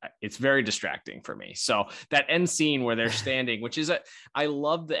it's very distracting for me. So that end scene where they're standing, which is I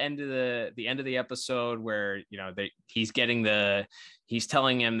love the end of the episode where he's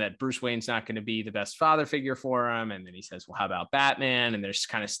telling him that Bruce Wayne's not going to be the best father figure for him, and then he says, well, how about Batman? And they're just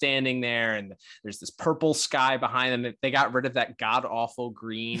kind of standing there, and there's this purple sky behind them. They got rid of that god awful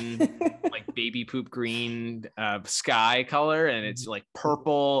green like baby poop green sky color, and it's like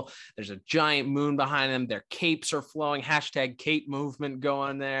purple. There's a giant moon behind them. Their capes are flowing. # cape movement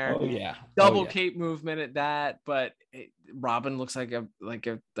going there. Oh yeah, double cape movement at that. But Robin looks like a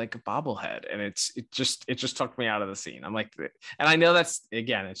bobblehead, and it just took me out of the scene. I'm like, and I know that's,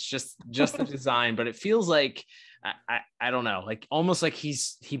 again, it's just the design, but it feels like I don't know, like almost like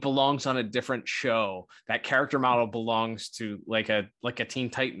he belongs on a different show. That character model belongs to like a Teen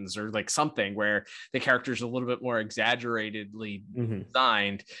Titans or like something where the character's a little bit more exaggeratedly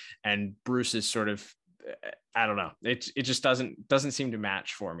designed, and Bruce is sort of, I don't know. It just doesn't seem to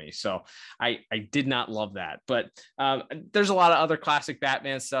match for me. So I did not love that. But there's a lot of other classic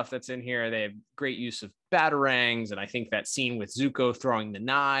Batman stuff that's in here. They have great use of batarangs, and I think that scene with Zuko throwing the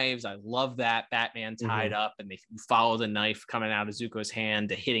knives, I love that. Batman tied up, and they follow the knife coming out of Zuko's hand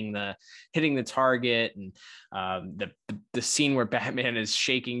to hitting the target, and the scene where Batman is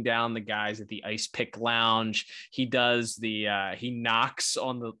shaking down the guys at the Ice Pick Lounge. He does he knocks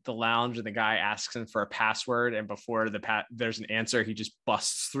on the lounge, and the guy asks him for a password, and before there's an answer, he just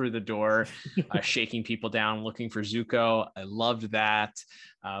busts through the door, shaking people down, looking for Zuko. I loved that.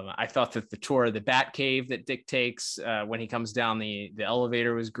 I thought that the tour of the Batcave that Dick takes when he comes down the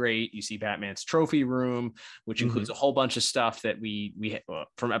elevator was great. You see Batman's trophy room, which includes a whole bunch of stuff that we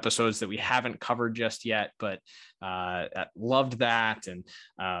from episodes that we haven't covered just yet, but loved that. And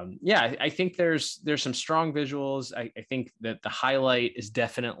I think there's some strong visuals. I think that the highlight is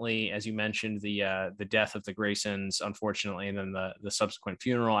definitely, as you mentioned, the death of the Graysons, unfortunately, and then the subsequent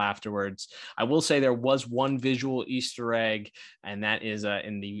funeral afterwards. I will say there was one visual Easter egg, and that is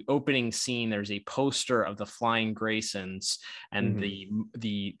in the opening scene, there's a poster of the Flying Graysons, and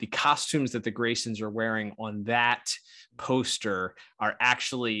the costumes that the Graysons are wearing on that poster are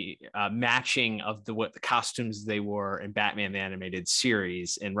actually matching of what the costumes they wore in Batman the Animated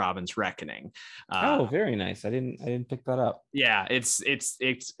Series in Robin's Reckoning. Very nice. I didn't pick that up. Yeah, it's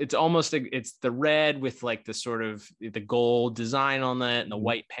almost it's the red with like the sort of the gold design on it and the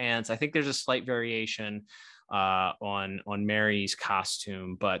white pants. I think there's a slight variation on Mary's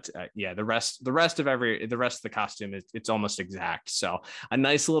costume, but the rest of the costume it's almost exact. So a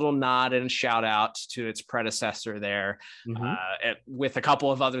nice little nod and shout out to its predecessor there, with a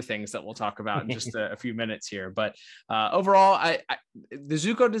couple of other things that we'll talk about in just a few minutes here. But overall, the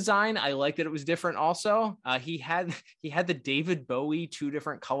Zuko design, I liked that it was different. Also, he had the David Bowie 2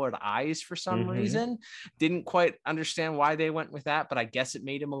 different colored eyes for some reason. Didn't quite understand why they went with that, but I guess it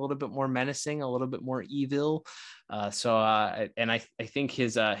made him a little bit more menacing, a little bit more evil. cool. And I think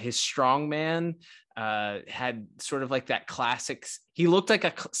his strongman had sort of like that classic. He looked like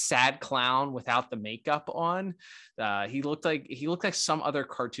a sad clown without the makeup on. He looked like some other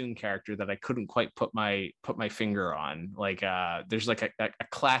cartoon character that I couldn't quite put my finger on. Like there's like a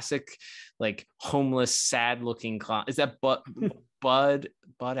classic like homeless sad looking clown. Is that Bud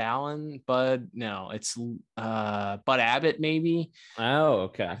Allen? No, it's Bud Abbott maybe. Oh,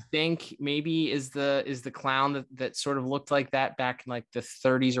 okay. I think maybe is the clown that sort of looked like that back in like the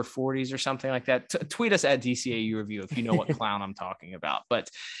 30s or 40s or something like that. Tweet us at DCAU Review if you know what clown I'm talking about. But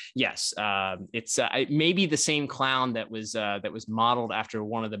yes, it's maybe the same clown that was modeled after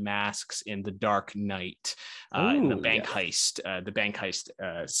one of the masks in The Dark Knight, in the bank heist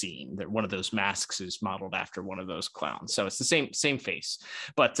scene. That one of those masks is modeled after one of those clowns. So it's the same face.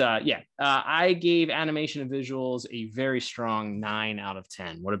 But I gave animation and visuals a very strong 9 out of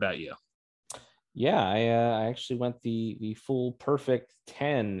 10. What about you? Yeah, I actually went the full perfect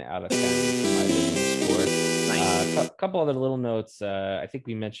 10 out of 10 for my visual score. Nice. A couple other little notes. I think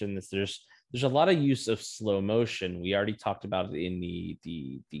we mentioned this. There's a lot of use of slow motion. We already talked about it in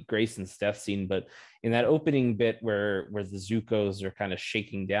the Grayson's death scene, but in that opening bit where the Zucos are kind of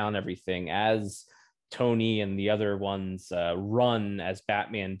shaking down everything as Tony and the other ones run as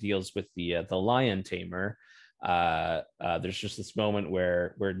Batman deals with the lion tamer. There's just this moment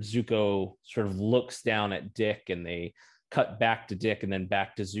where Zuko sort of looks down at Dick, and they cut back to Dick and then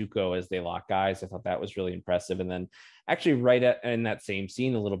back to Zuko as they lock eyes. I thought that was really impressive. And then actually in that same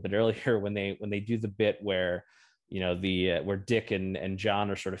scene a little bit earlier when they do the bit where where Dick and John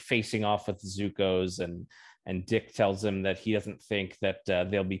are sort of facing off with the Zucos, and Dick tells him that he doesn't think that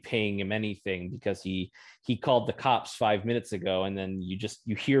they'll be paying him anything because he called the cops 5 minutes ago. And then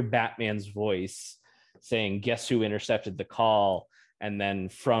you hear Batman's voice saying, "Guess who intercepted the call?" And then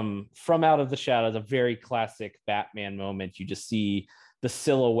from out of the shadows, a very classic Batman moment, you just see the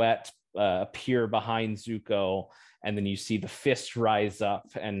silhouette appear behind Zuko, and then you see the fist rise up,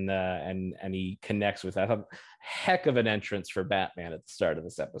 and he connects with that. I thought, heck of an entrance for Batman at the start of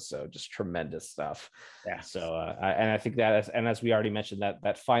this episode, just tremendous stuff. Yeah. So I think that, as we already mentioned,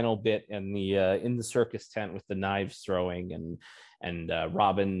 that final bit in the circus tent with the knives throwing and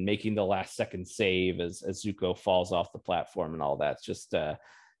Robin making the last second save as Zuko falls off the platform and all that's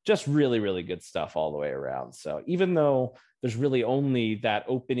just really, really good stuff all the way around. So even though there's really only that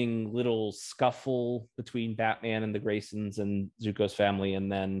opening little scuffle between Batman and the Graysons and Zuko's family,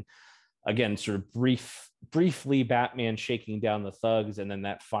 and then again, sort of briefly Batman shaking down the thugs, and then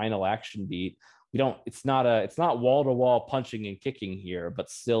that final action beat, it's not wall-to-wall punching and kicking here,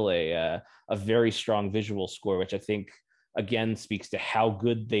 but still a very strong visual score, which I think again speaks to how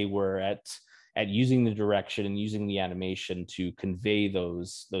good they were at using the direction and using the animation to convey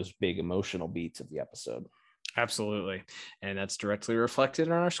those big emotional beats of the episode. Absolutely. And that's directly reflected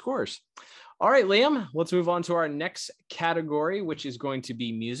in our scores. All right, Liam, let's move on to our next category, which is going to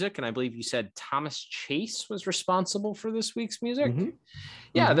be music. And I believe you said Thomas Chase was responsible for this week's music. Mm-hmm.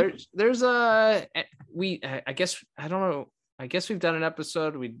 Yeah, there's I guess, I don't know. I guess we've done an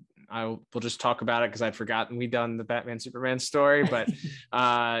episode. We'll just talk about it because I'd forgotten we'd done the Batman Superman story, but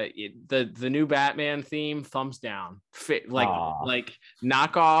the new Batman theme, thumbs down. Like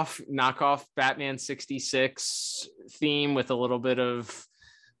knock off Batman 66 theme with a little bit of,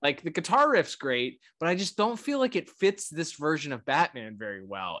 like, the guitar riff's great, but I just don't feel like it fits this version of Batman very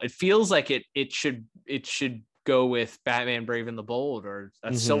well. It feels like it should go with Batman Brave and the Bold, or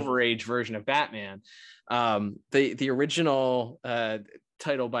a Silver Age version of Batman. The original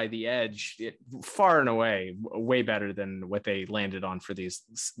title by The Edge, far and away way better than what they landed on for these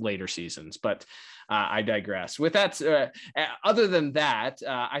later seasons, but I digress. With that, other than that,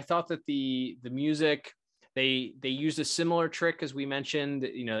 I thought that the music, they used a similar trick, as we mentioned,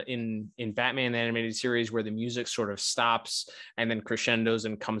 in Batman the Animated Series, where the music sort of stops and then crescendos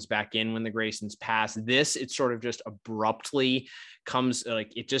and comes back in when the Graysons pass. It sort of just abruptly comes,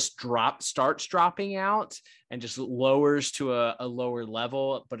 like, it just starts dropping out and just lowers to a lower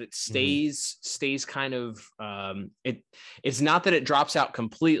level, but it stays kind of, it's not that it drops out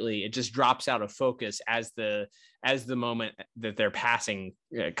completely, it just drops out of focus as the moment that they're passing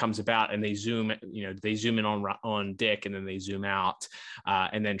comes about, and they zoom in on Dick, and then they zoom out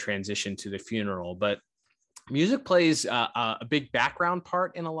and then transition to the funeral. But music plays a big background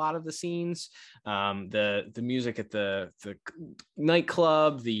part in a lot of the scenes. The music at the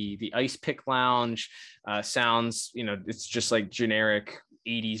nightclub, the ice pick lounge sounds, it's just like generic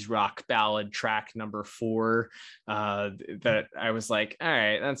 80s rock ballad track number 4 that I was like, all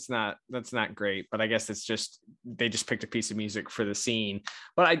right, that's not great, but I guess it's just they just picked a piece of music for the scene.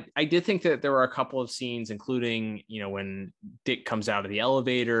 But I did think that there were a couple of scenes, including, you know, when Dick comes out of the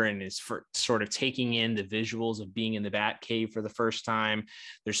elevator and is sort of taking in the visuals of being in the Batcave for the first time.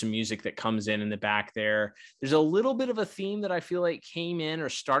 There's some music that comes in the back there. There's a little bit of a theme that I feel like came in or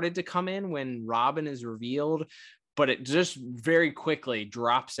started to come in when Robin is revealed, but it just very quickly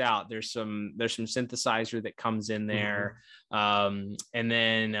drops out. There's some synthesizer that comes in there. And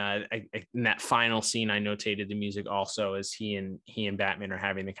then in that final scene, I notated the music also as he and Batman are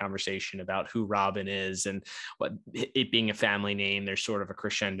having the conversation about who Robin is and what it being a family name. There's sort of a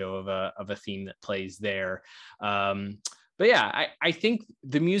crescendo of a theme that plays there. But yeah, I think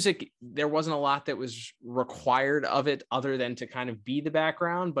the music, there wasn't a lot that was required of it other than to kind of be the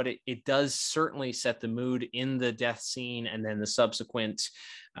background, but it does certainly set the mood in the death scene and then the subsequent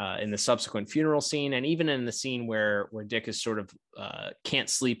funeral scene, and even in the scene where Dick is sort of can't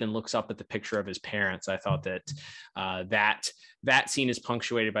sleep and looks up at the picture of his parents. I thought that that scene is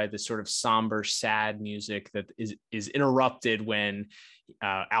punctuated by this sort of somber, sad music that is interrupted when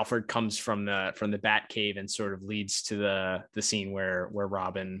Alfred comes from the Batcave and sort of leads to the scene where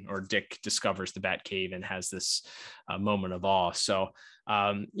Robin or Dick discovers the Batcave and has this moment of awe. So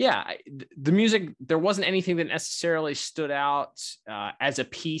the music, there wasn't anything that necessarily stood out as a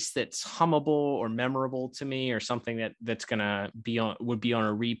piece that's hummable or memorable to me, or something that's gonna would be on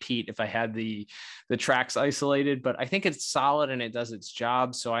a repeat if I had the tracks isolated. But I think it's solid and it does its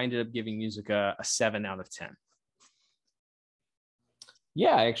job. So I ended up giving music a 7 out of 10.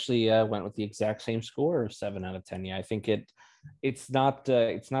 Yeah, I actually went with the exact same score, 7 out of 10. Yeah, I think it's not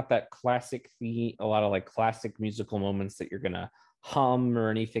that classic theme, a lot of like classic musical moments that you're gonna hum or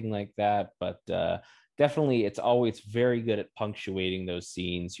anything like that, but definitely it's always very good at punctuating those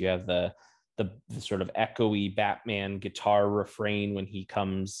scenes. You have the sort of echoey Batman guitar refrain when he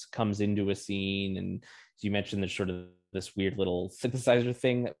comes into a scene, and as you mentioned, there's sort of this weird little synthesizer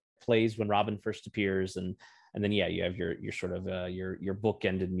thing that plays when Robin first appears, and then you have your sort of your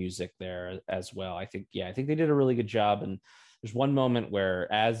bookended music there as well. I think they did a really good job. And there's one moment where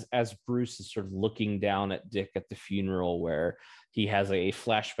as Bruce is sort of looking down at Dick at the funeral, where he has a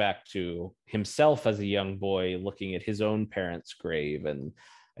flashback to himself as a young boy looking at his own parents' grave, and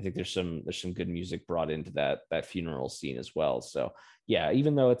I think there's some good music brought into that funeral scene as well. So yeah,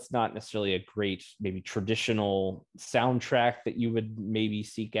 even though it's not necessarily a great maybe traditional soundtrack that you would maybe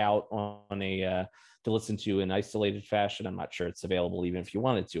seek out on a to listen to in isolated fashion, I'm not sure it's available even if you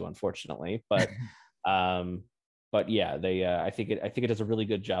wanted to, unfortunately. But yeah, they I think it does a really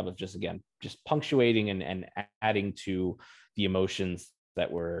good job of just punctuating and adding to the emotions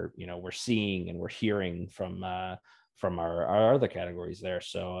that we're seeing and we're hearing from our other categories there.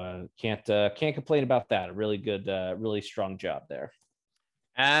 So can't complain about that. A really good, really strong job there.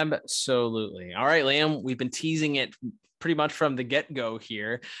 Absolutely. All right, Liam, we've been teasing it pretty much from the get-go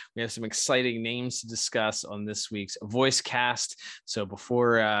here. We have some exciting names to discuss on this week's voice cast. So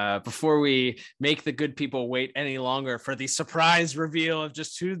before we make the good people wait any longer for the surprise reveal of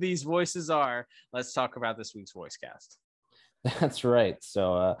just who these voices are, let's talk about this week's voice cast. That's right.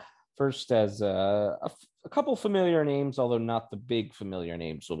 So first, as a couple familiar names, although not the big familiar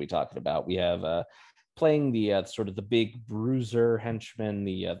names we'll be talking about, we have playing the sort of the big bruiser henchman,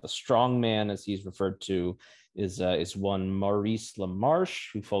 the strong man as he's referred to, is one Maurice LaMarche,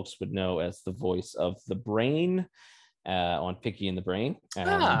 who folks would know as the voice of the Brain on Pinky and the Brain,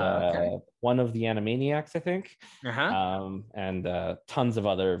 and one of the Animaniacs, I think, and tons of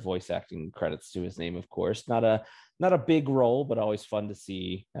other voice acting credits to his name, of course. Not a big role, but always fun to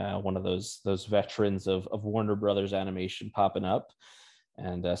see one of those veterans of Warner Brothers animation popping up.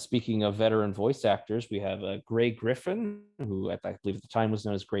 And speaking of veteran voice actors, we have Gray Griffin, who I believe at the time was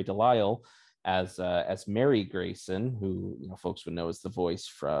known as Gray Delisle, as Mary Grayson, who folks would know as the voice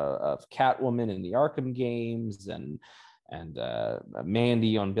of Catwoman in the Arkham games, and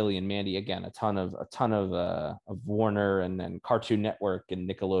Mandy on Billy and Mandy. Again, a ton of Warner and then Cartoon Network and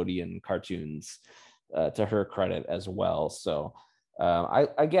Nickelodeon cartoons to her credit as well. So I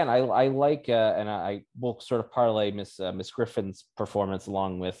like and I will sort of parlay Miss Griffin's performance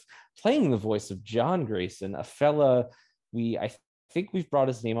along with playing the voice of John Grayson, a fella I think we've brought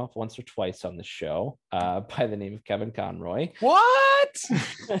his name up once or twice on the show, by the name of Kevin Conroy. What?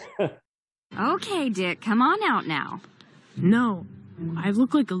 Okay, Dick, come on out now. No, I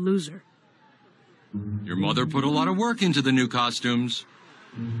look like a loser. Your mother put a lot of work into the new costumes.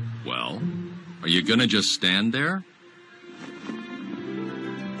 Well, are you gonna just stand there?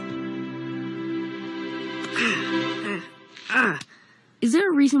 Is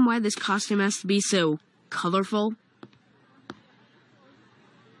there a reason why this costume has to be so colorful?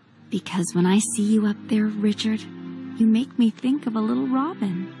 Because when I see you up there, Richard, you make me think of a little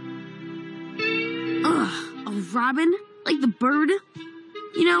robin. Ugh, a robin? Like the bird?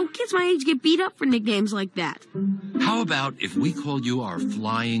 You know, kids my age get beat up for nicknames like that. How about if we call you our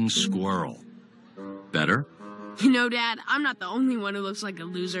flying squirrel? Better? You know, Dad, I'm not the only one who looks like a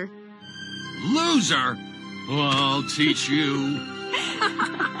loser. Loser? Well, I'll teach you.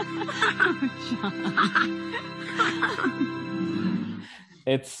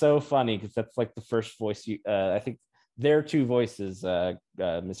 It's so funny because that's like the first voice I think their two voices,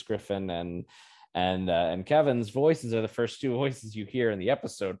 Miss Griffin and Kevin's voices are the first two voices you hear in the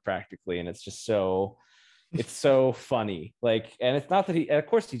episode practically, and it's just so it's so funny. Like, and it's not that of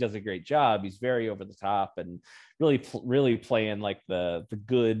course he does a great job. He's very over the top and really playing like the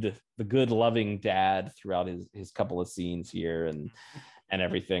good loving dad throughout his couple of scenes here and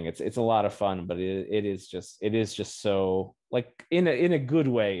everything. It's a lot of fun, but it is just so, like, in a good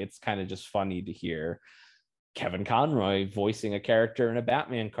way. It's kind of just funny to hear Kevin Conroy voicing a character in a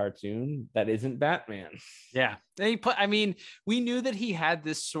Batman cartoon that isn't Batman. Yeah. I mean, we knew that he had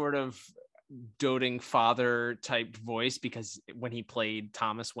this sort of doting father type voice because when he played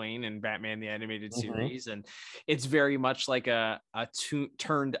Thomas Wayne in Batman the Animated Series, and it's very much like a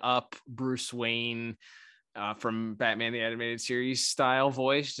turned up Bruce Wayne from Batman the Animated Series style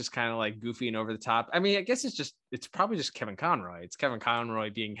voice, just kind of like goofy and over the top. I mean, I guess it's probably just Kevin Conroy. It's Kevin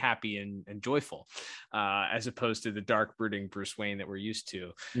Conroy being happy and joyful, as opposed to the dark brooding Bruce Wayne that we're used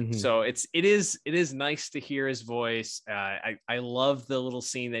to. So it is nice to hear his voice. I love the little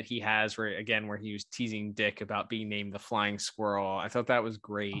scene that he has where he was teasing Dick about being named the Flying Squirrel. I thought that was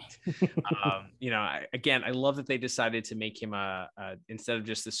great. I love that they decided to make him a instead of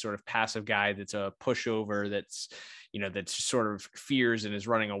just this sort of passive guy that's a pushover that's sort of fears and is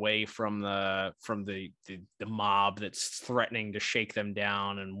running away from the mob that's threatening to shake them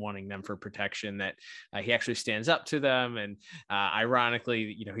down and wanting them for protection, that he actually stands up to them. And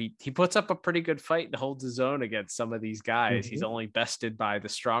ironically, he puts up a pretty good fight and holds his own against some of these guys. He's only bested by the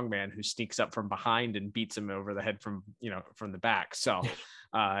strongman who sneaks up from behind and beats him over the head from the back. So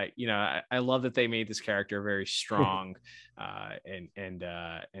I love that they made this character very strong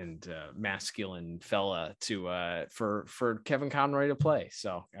and masculine fella for Kevin Conroy to play.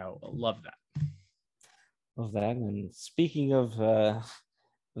 So I love that. Love that. And speaking of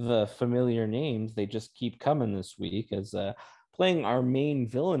the familiar names, they just keep coming this week as playing our main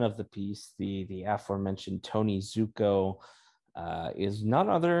villain of the piece, the aforementioned Tony Zuko, is none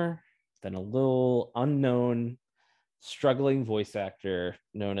other than a little unknown struggling voice actor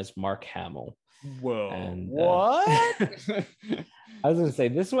known as Mark Hamill. Whoa. And what? I was gonna say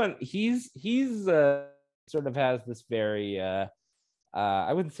this one, he's sort of has this very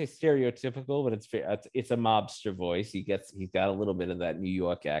I wouldn't say stereotypical, but it's a mobster voice. He's got a little bit of that New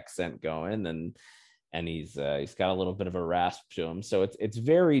York accent going, and he's got a little bit of a rasp to him. So it's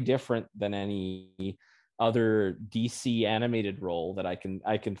very different than any other DC animated role that I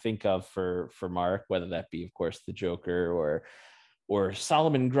can think of for Mark, whether that be, of course, the Joker or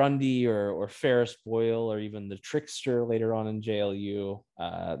Solomon Grundy or Ferris Boyle or even the Trickster later on in JLU.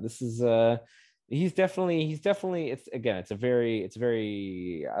 This is he's definitely it's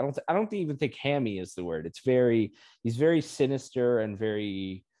very I don't even think hammy is the word. He's very sinister and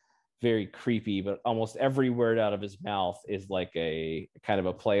very, very creepy, but almost every word out of his mouth is like a kind of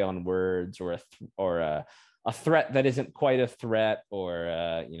a play on words or a threat that isn't quite a threat,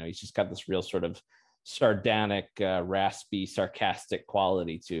 or he's just got this real sort of sardonic, raspy, sarcastic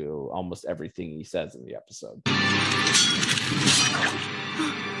quality to almost everything he says in the episode.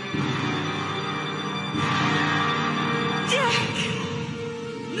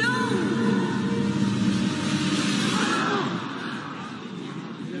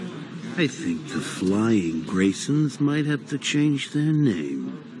 I think the Flying Graysons might have to change their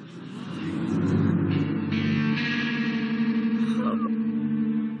name.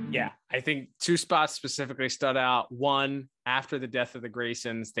 Yeah, I think two spots specifically stood out. One, after the death of the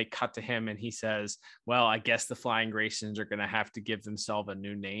Graysons, they cut to him and he says, well, I guess the Flying Graysons are going to have to give themselves a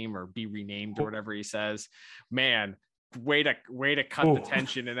new name or be renamed or whatever he says. Man, way to cut the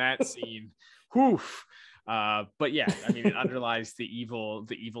tension in that scene. Whew. But yeah, I mean, it underlies the evil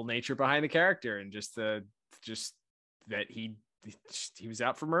nature behind the character, and just that he was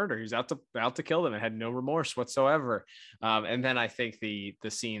out for murder. He was out to kill them and had no remorse whatsoever. And then I think the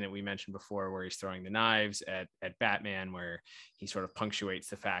scene that we mentioned before, where he's throwing the knives at Batman, where he sort of punctuates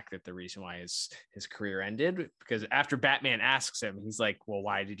the fact that the reason why his career ended, because after Batman asks him, he's like, well,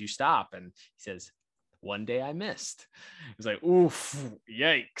 why did you stop? And he says, the one day I missed. It's like, oof,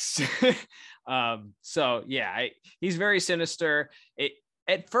 yikes. So yeah, he's very sinister.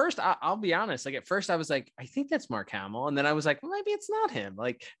 At first, I'll be honest. Like at first, I was like, I think that's Mark Hamill, and then I was like, well, maybe it's not him.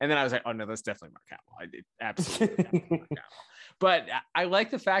 Like, and then I was like, oh no, that's definitely Mark Hamill. I did absolutely Mark Hamill. But I like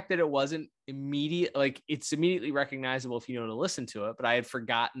the fact that it wasn't immediate. Like it's immediately recognizable if you know to listen to it. But I had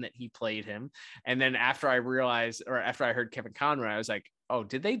forgotten that he played him, and then after I realized, or after I heard Kevin Conroy, I was like, oh,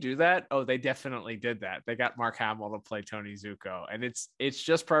 did they do that? Oh, they definitely did that. They got Mark Hamill to play Tony Zuko, and it's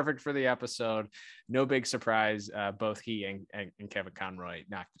just perfect for the episode. No big surprise. Both he and Kevin Conroy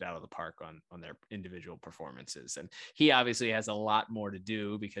knocked it out of the park on their individual performances, and he obviously has a lot more to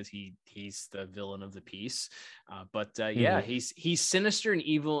do because he's the villain of the piece. But yeah, he's sinister and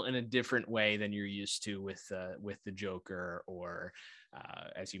evil in a different way than you're used to with the Joker or.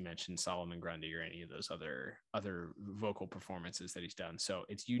 As you mentioned, Solomon Grundy or any of those other vocal performances that he's done. So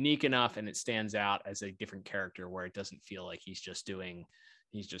it's unique enough and it stands out as a different character where it doesn't feel like he's just doing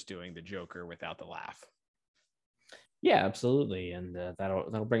the Joker without the laugh. Yeah, absolutely. And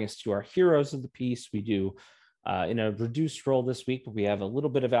that'll bring us to our heroes of the piece. We do in a reduced role this week, but we have a little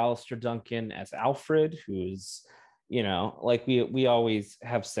bit of Alistair Duncan as Alfred, who's, like we always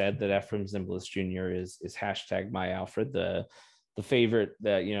have said that Ephraim Zimbalist Jr. is hashtag my Alfred, the favorite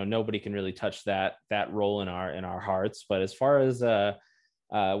that nobody can really touch that role in our hearts. But as far as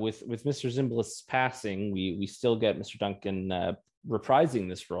with Mr. Zimbalist's passing, we still get Mr. Duncan reprising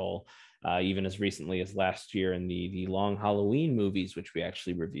this role even as recently as last year in the Long Halloween movies, which we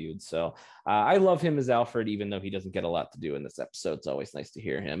actually reviewed. So I love him as Alfred, even though he doesn't get a lot to do in this episode. It's always nice to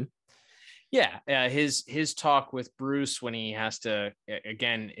hear him. Yeah, his talk with Bruce when he has to,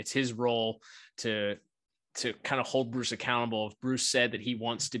 again, it's his role to kind of hold Bruce accountable. If Bruce said that he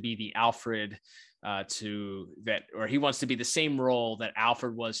wants to be the Alfred or he wants to be the same role that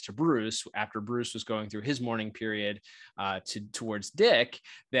Alfred was to Bruce after Bruce was going through his mourning period towards Dick,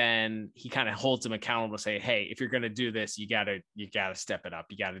 then he kind of holds him accountable to say, hey, if you're going to do this, you gotta step it up.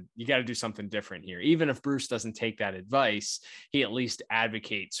 You gotta do something different here. Even if Bruce doesn't take that advice, he at least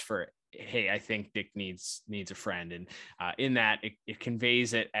advocates for, hey, I think Dick needs a friend. And in that, it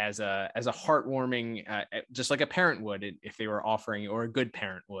conveys it as a heartwarming, just like a parent would if they were offering, or a good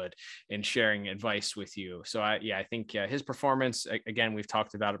parent would, in sharing advice with you. So I think his performance, again, we've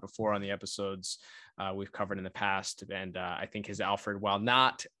talked about it before on the episodes we've covered in the past. And I think his Alfred, while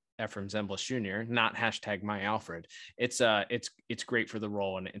not Ephraim Zimbalist Jr., not hashtag my Alfred, it's great for the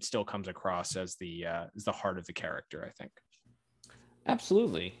role, and it still comes across as the heart of the character, I think.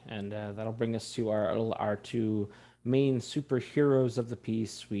 Absolutely. And that'll bring us to our two main superheroes of the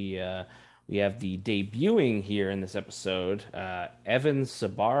piece. We have the debuting here in this episode, Evan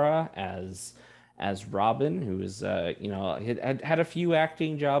Sabara as Robin, who is had a few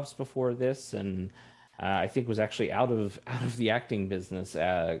acting jobs before this, and I think was actually out of the acting business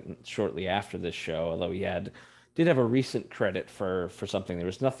shortly after this show, although he did have a recent credit for something. There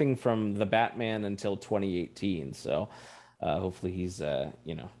was nothing from The Batman until 2018, so hopefully he's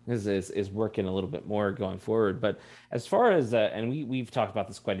is working a little bit more going forward. But as far as and we've talked about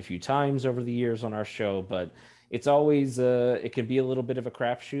this quite a few times over the years on our show, but it's always it can be a little bit of a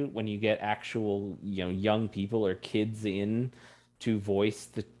crapshoot when you get actual young people or kids in to voice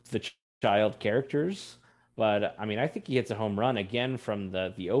the child characters. But I mean, I think he hits a home run again from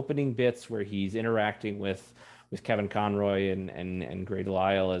the opening bits where he's interacting with Kevin Conroy and Grey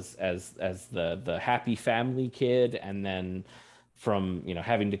Delisle as the happy family kid, and then from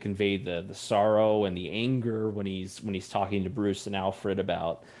having to convey the sorrow and the anger when he's talking to Bruce and Alfred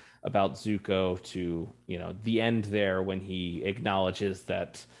about Zuko, to the end there when he acknowledges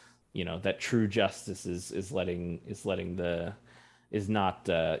that that true justice is not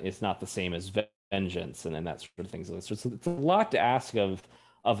the same as vengeance, and then that sort of thing. So it's a lot to ask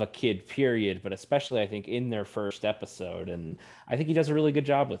of a kid, period, but especially I think in their first episode, and I think he does a really good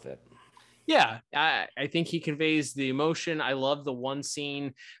job with it. Yeah, I think he conveys the emotion. I love the one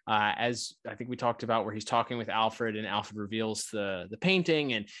scene, as I think we talked about, where he's talking with Alfred and Alfred reveals the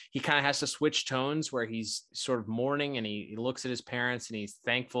painting, and he kind of has to switch tones where he's sort of mourning and he looks at his parents and he's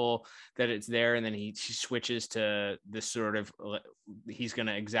thankful that it's there. And then he switches to this sort of, he's going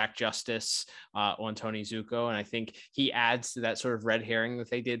to exact justice on Tony Zuko. And I think he adds to that sort of red herring that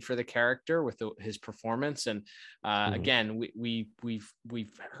they did for the character with his performance. And again,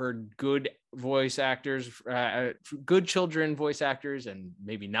 we've heard good voice actors, good children voice actors, and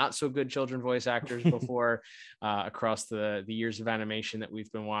maybe not so good children voice actors before across the years of animation that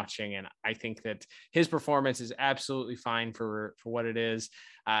we've been watching. And I think that his performance is absolutely fine for what it is.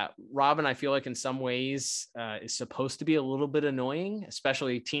 Robin, I feel like in some ways is supposed to be a little bit annoying,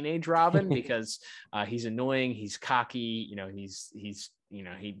 especially teenage Robin, because he's annoying, he's cocky,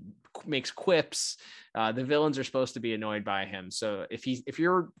 he makes quips. The villains are supposed to be annoyed by him. So if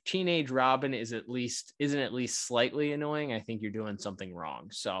your teenage Robin isn't at least slightly annoying, I think you're doing something wrong.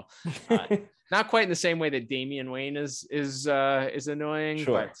 So not quite in the same way that Damian Wayne is annoying,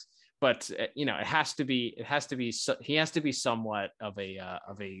 sure. but he has to be somewhat of a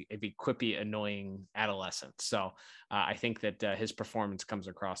quippy, annoying adolescent. So I think that his performance comes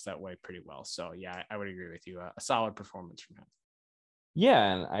across that way pretty well. So yeah, I would agree with you. A solid performance from him.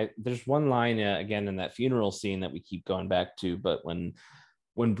 Yeah, and there's one line again in that funeral scene that we keep going back to, but when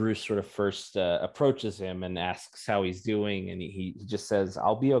Bruce sort of first approaches him and asks how he's doing, and he just says,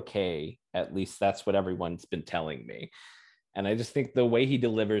 "I'll be okay. At least that's what everyone's been telling me." And I just think the way he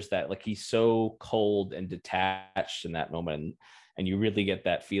delivers that, like, he's so cold and detached in that moment, and you really get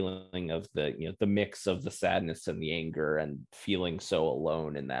that feeling of the mix of the sadness and the anger and feeling so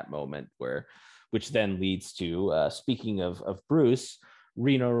alone in that moment, which then leads to speaking of Bruce,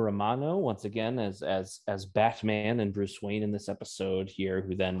 Rino Romano once again as Batman and Bruce Wayne in this episode here,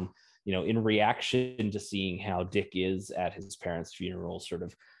 who then, in reaction to seeing how Dick is at his parents' funeral, sort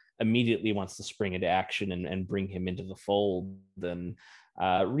of immediately wants to spring into action and bring him into the fold. And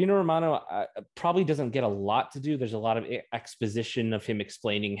Rino Romano probably doesn't get a lot to do. There's a lot of exposition of him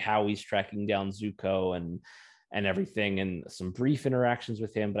explaining how he's tracking down Zuko and everything, and some brief interactions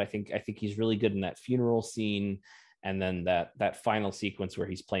with him. But I think he's really good in that funeral scene, and then that final sequence where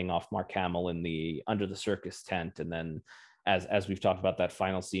he's playing off Mark Hamill under the circus tent, and then as we've talked about, that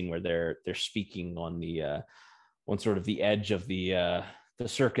final scene where they're speaking on sort of the edge of the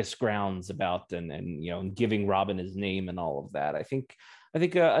circus grounds about and giving Robin his name and all of that. I think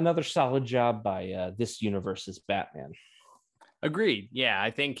another solid job by this universe's Batman. Agreed. Yeah,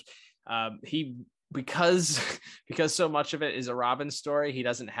 I think because so much of it is a Robin story, he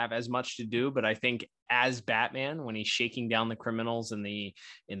doesn't have as much to do. But I think as Batman, when he's shaking down the criminals in the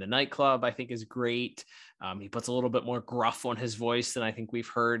nightclub, I think is great. He puts a little bit more gruff on his voice than I think we've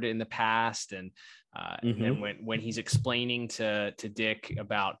heard in the past. And then when he's explaining to Dick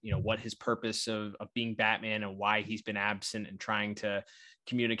about what his purpose of being Batman and why he's been absent, and trying to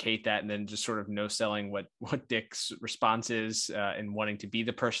communicate that, and then just sort of no selling what Dick's response is, and wanting to be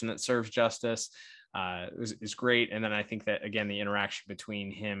the person that serves justice, is great. And then I think that, again, the interaction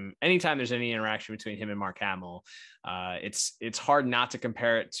between him, anytime there's any interaction between him and Mark Hamill, it's hard not to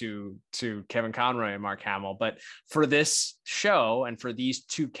compare it to Kevin Conroy and Mark Hamill. But for this show and for these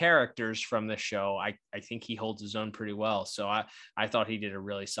two characters from this show, I think he holds his own pretty well. So I thought he did a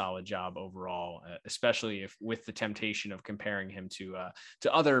really solid job overall, especially with the temptation of comparing him to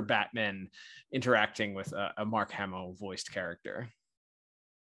other Batmen interacting with a Mark Hamill voiced character.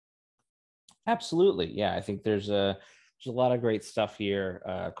 Absolutely. Yeah, I think there's a lot of great stuff here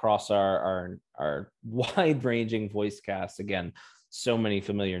across our wide-ranging voice cast. Again, so many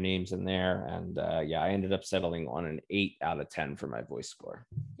familiar names in there. And I ended up settling on an 8 out of 10 for my voice score.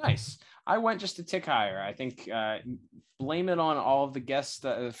 Nice. I went just a tick higher. I think blame it on all of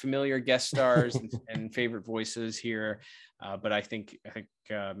the familiar guest stars and favorite voices here. But I think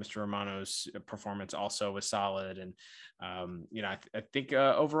Mr. Romano's performance also was solid. And, I think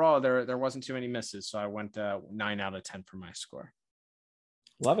overall there wasn't too many misses. So I went 9 out of 10 for my score.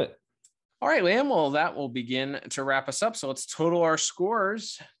 Love it. All right, Liam, well, that will begin to wrap us up. So let's total our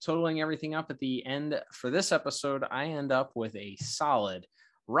scores. Totaling everything up at the end for this episode, I end up with a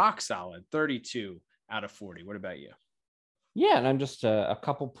rock solid 32 out of 40. What about you? Yeah, and I'm just a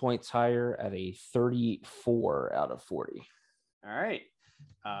couple points higher at a 34 out of 40. All right.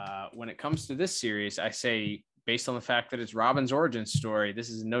 When it comes to this series, I say, based on the fact that it's Robin's origin story,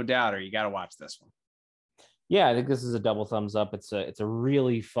 this is no doubter. You got to watch this one. Yeah, I think this is a double thumbs up. It's a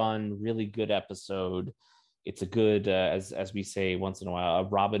really fun, really good episode. It's a good, as we say once in a while, a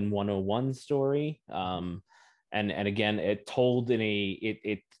Robin 101 story. And again, it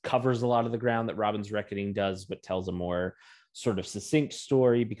covers a lot of the ground that Robin's Reckoning does, but tells a more sort of succinct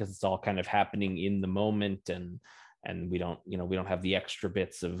story because it's all kind of happening in the moment, and we don't have the extra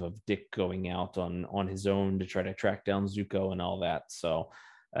bits of Dick going out on his own to try to track down Zuko and all that. So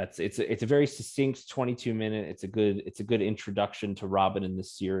it's a very succinct 22-minute. It's a good introduction to Robin in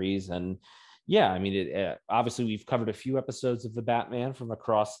this series. And yeah, I mean, obviously we've covered a few episodes of the Batman from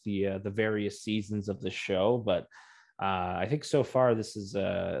across the various seasons of the show, but I think so far this is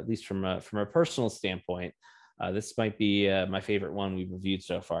at least from a personal standpoint, this might be my favorite one we've reviewed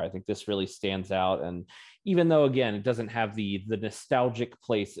so far. I think this really stands out, and even though again it doesn't have the nostalgic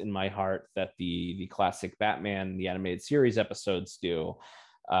place in my heart that the classic Batman the animated series episodes do,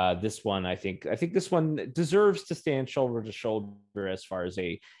 this one I think this one deserves to stand shoulder to shoulder as far as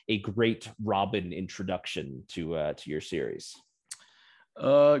a great Robin introduction to your series.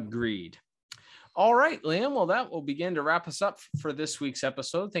 Agreed. All right, Liam. Well, that will begin to wrap us up for this week's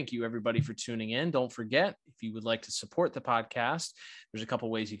episode. Thank you, everybody, for tuning in. Don't forget, if you would like to support the podcast, there's a couple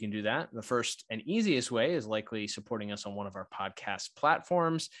ways you can do that. The first and easiest way is likely supporting us on one of our podcast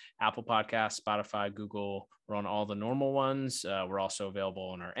platforms, Apple Podcasts, Spotify, Google. We're on all the normal ones. We're also available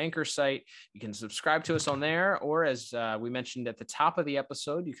on our Anchor site. You can subscribe to us on there, or as we mentioned at the top of the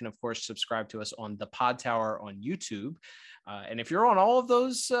episode, you can, of course, subscribe to us on the Pod Tower on YouTube. And if you're on all of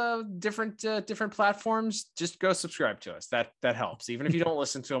those different platforms, just go subscribe to us. That helps. Even if you don't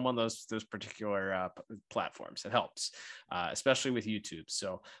listen to them on those particular platforms, it helps, especially with YouTube.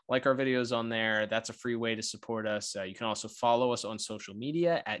 So like our videos on there. That's a free way to support us. You can also follow us on social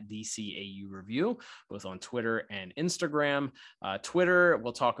media at DCAU Review, both on Twitter and Instagram. Twitter,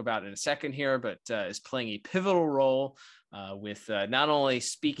 we'll talk about in a second here, but is playing a pivotal role with not only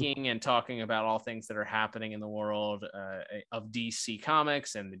speaking and talking about all things that are happening in the world of DC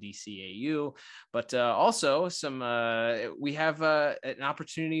Comics and the DCAU, but also we have an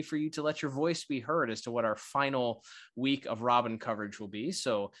opportunity for you to let your voice be heard as to what our final week of Robin coverage will be.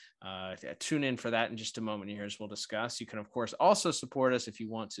 So tune in for that in just a moment here as we'll discuss. You can, of course, also support us if you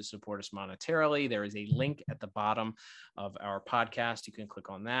want to support us monetarily. There is a link at the bottom of our podcast. You can click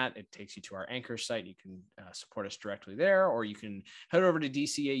on that. It takes you to our Anchor site. You can support us directly there, or you can head over to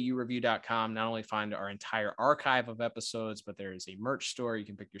dcaureview.com. Not only find our entire archive of episodes, but there is a merch store. You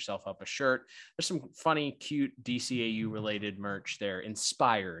can pick yourself up a shirt. There's some funny, cute DCAU related merch there,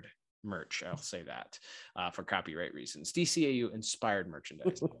 inspired merch. I'll say that for copyright reasons. DCAU inspired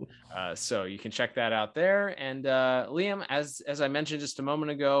merchandise. So you can check that out there. And Liam, as I mentioned just a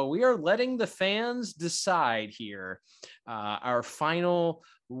moment ago, we are letting the fans decide here. Our final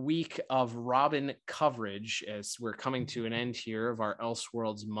week of Robin coverage, as we're coming to an end here of our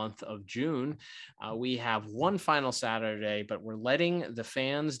Elseworlds month of June. We have one final Saturday, but we're letting the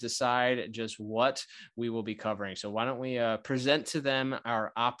fans decide just what we will be covering. So why don't we present to them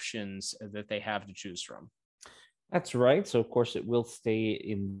our options that they have to choose from? That's right. So of course it will stay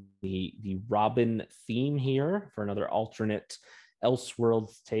in the Robin theme here for another alternate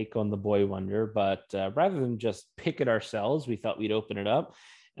Elseworlds take on the Boy Wonder, but rather than just pick it ourselves, we thought we'd open it up.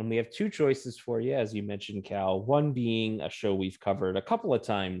 And we have two choices for you, as you mentioned, Cal. One being a show we've covered a couple of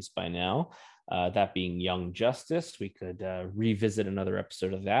times by now, that being Young Justice. We could revisit another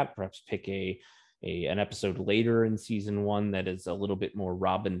episode of that, perhaps pick an episode later in season one that is a little bit more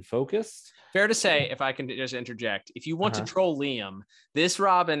Robin focused. Fair to say, if I can just interject, if you want to troll Liam, this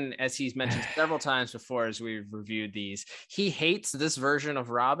Robin, as he's mentioned several times before as we've reviewed these, he hates this version of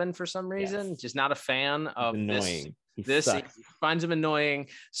Robin for some reason. Yes. Just not a fan of annoying. He finds him annoying.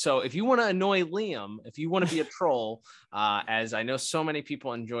 So if you want to annoy Liam, if you want to be a troll, as I know so many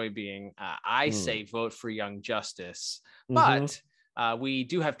people enjoy being, I say vote for Young Justice. But we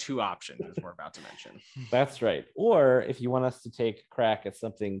do have two options, as we're about to mention. That's right. Or if you want us to take a crack at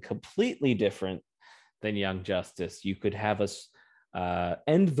something completely different than Young Justice, you could have us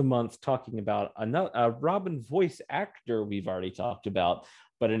end the month talking about a Robin voice actor we've already talked about,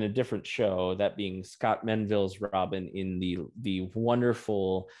 but in a different show, that being Scott Menville's Robin in the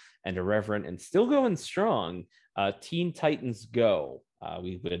wonderful and irreverent and still going strong Teen Titans Go.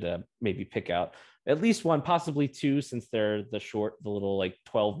 We would maybe pick out at least one, possibly two, since they're the little like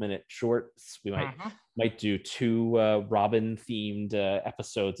 12-minute shorts. We might do two Robin themed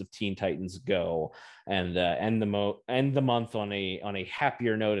episodes of Teen Titans Go, and end the month on a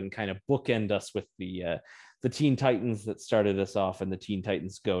happier note and kind of bookend us with the Teen Titans that started us off and the Teen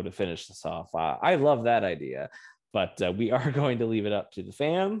Titans Go to finish us off. I love that idea, but we are going to leave it up to the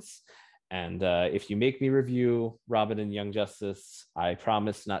fans. And if you make me review Robin and Young Justice, I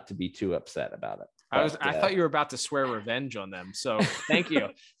promise not to be too upset about it. I thought you were about to swear revenge on them. So thank you.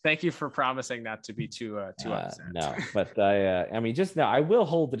 Thank you for promising not to be too upset. No, but I mean, just now I will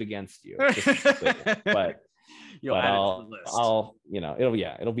hold it against you. But You'll add it to the list. I'll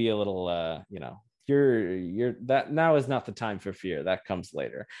it'll be a little you're that now is not the time for fear. That comes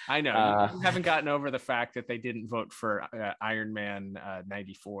later. I know you haven't gotten over the fact that they didn't vote for Iron Man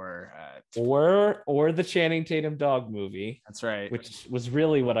 94 or the Channing Tatum dog movie. That's right, which was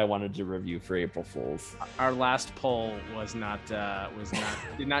really what I wanted to review for April Fools. Our last poll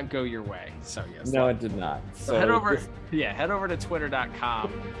did not go your way. So yes, no, it did not. So head over to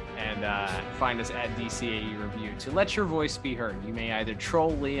twitter.com and find us at DCAU Review to let your voice be heard. You may either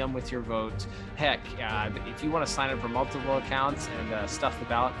troll Liam with your vote. Heck, if you want to sign up for multiple accounts and stuff the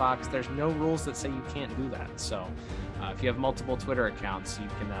ballot box, there's no rules that say you can't do that. So if you have multiple Twitter accounts, you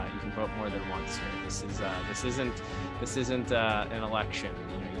can vote more than once here. This isn't an election.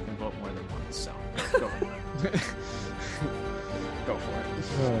 You can vote more than once. So go for it. Go for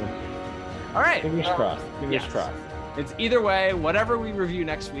it. All right. Fingers crossed. Fingers crossed. It's either way, whatever we review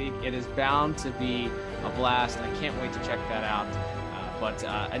next week, it is bound to be a blast. I can't wait to check that out. But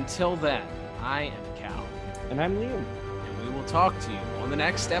until then, I am Cal. And I'm Liam. And we will talk to you on the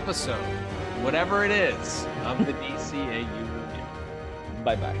next episode, whatever it is, of the DCAU Review.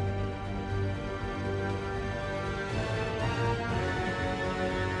 Bye-bye.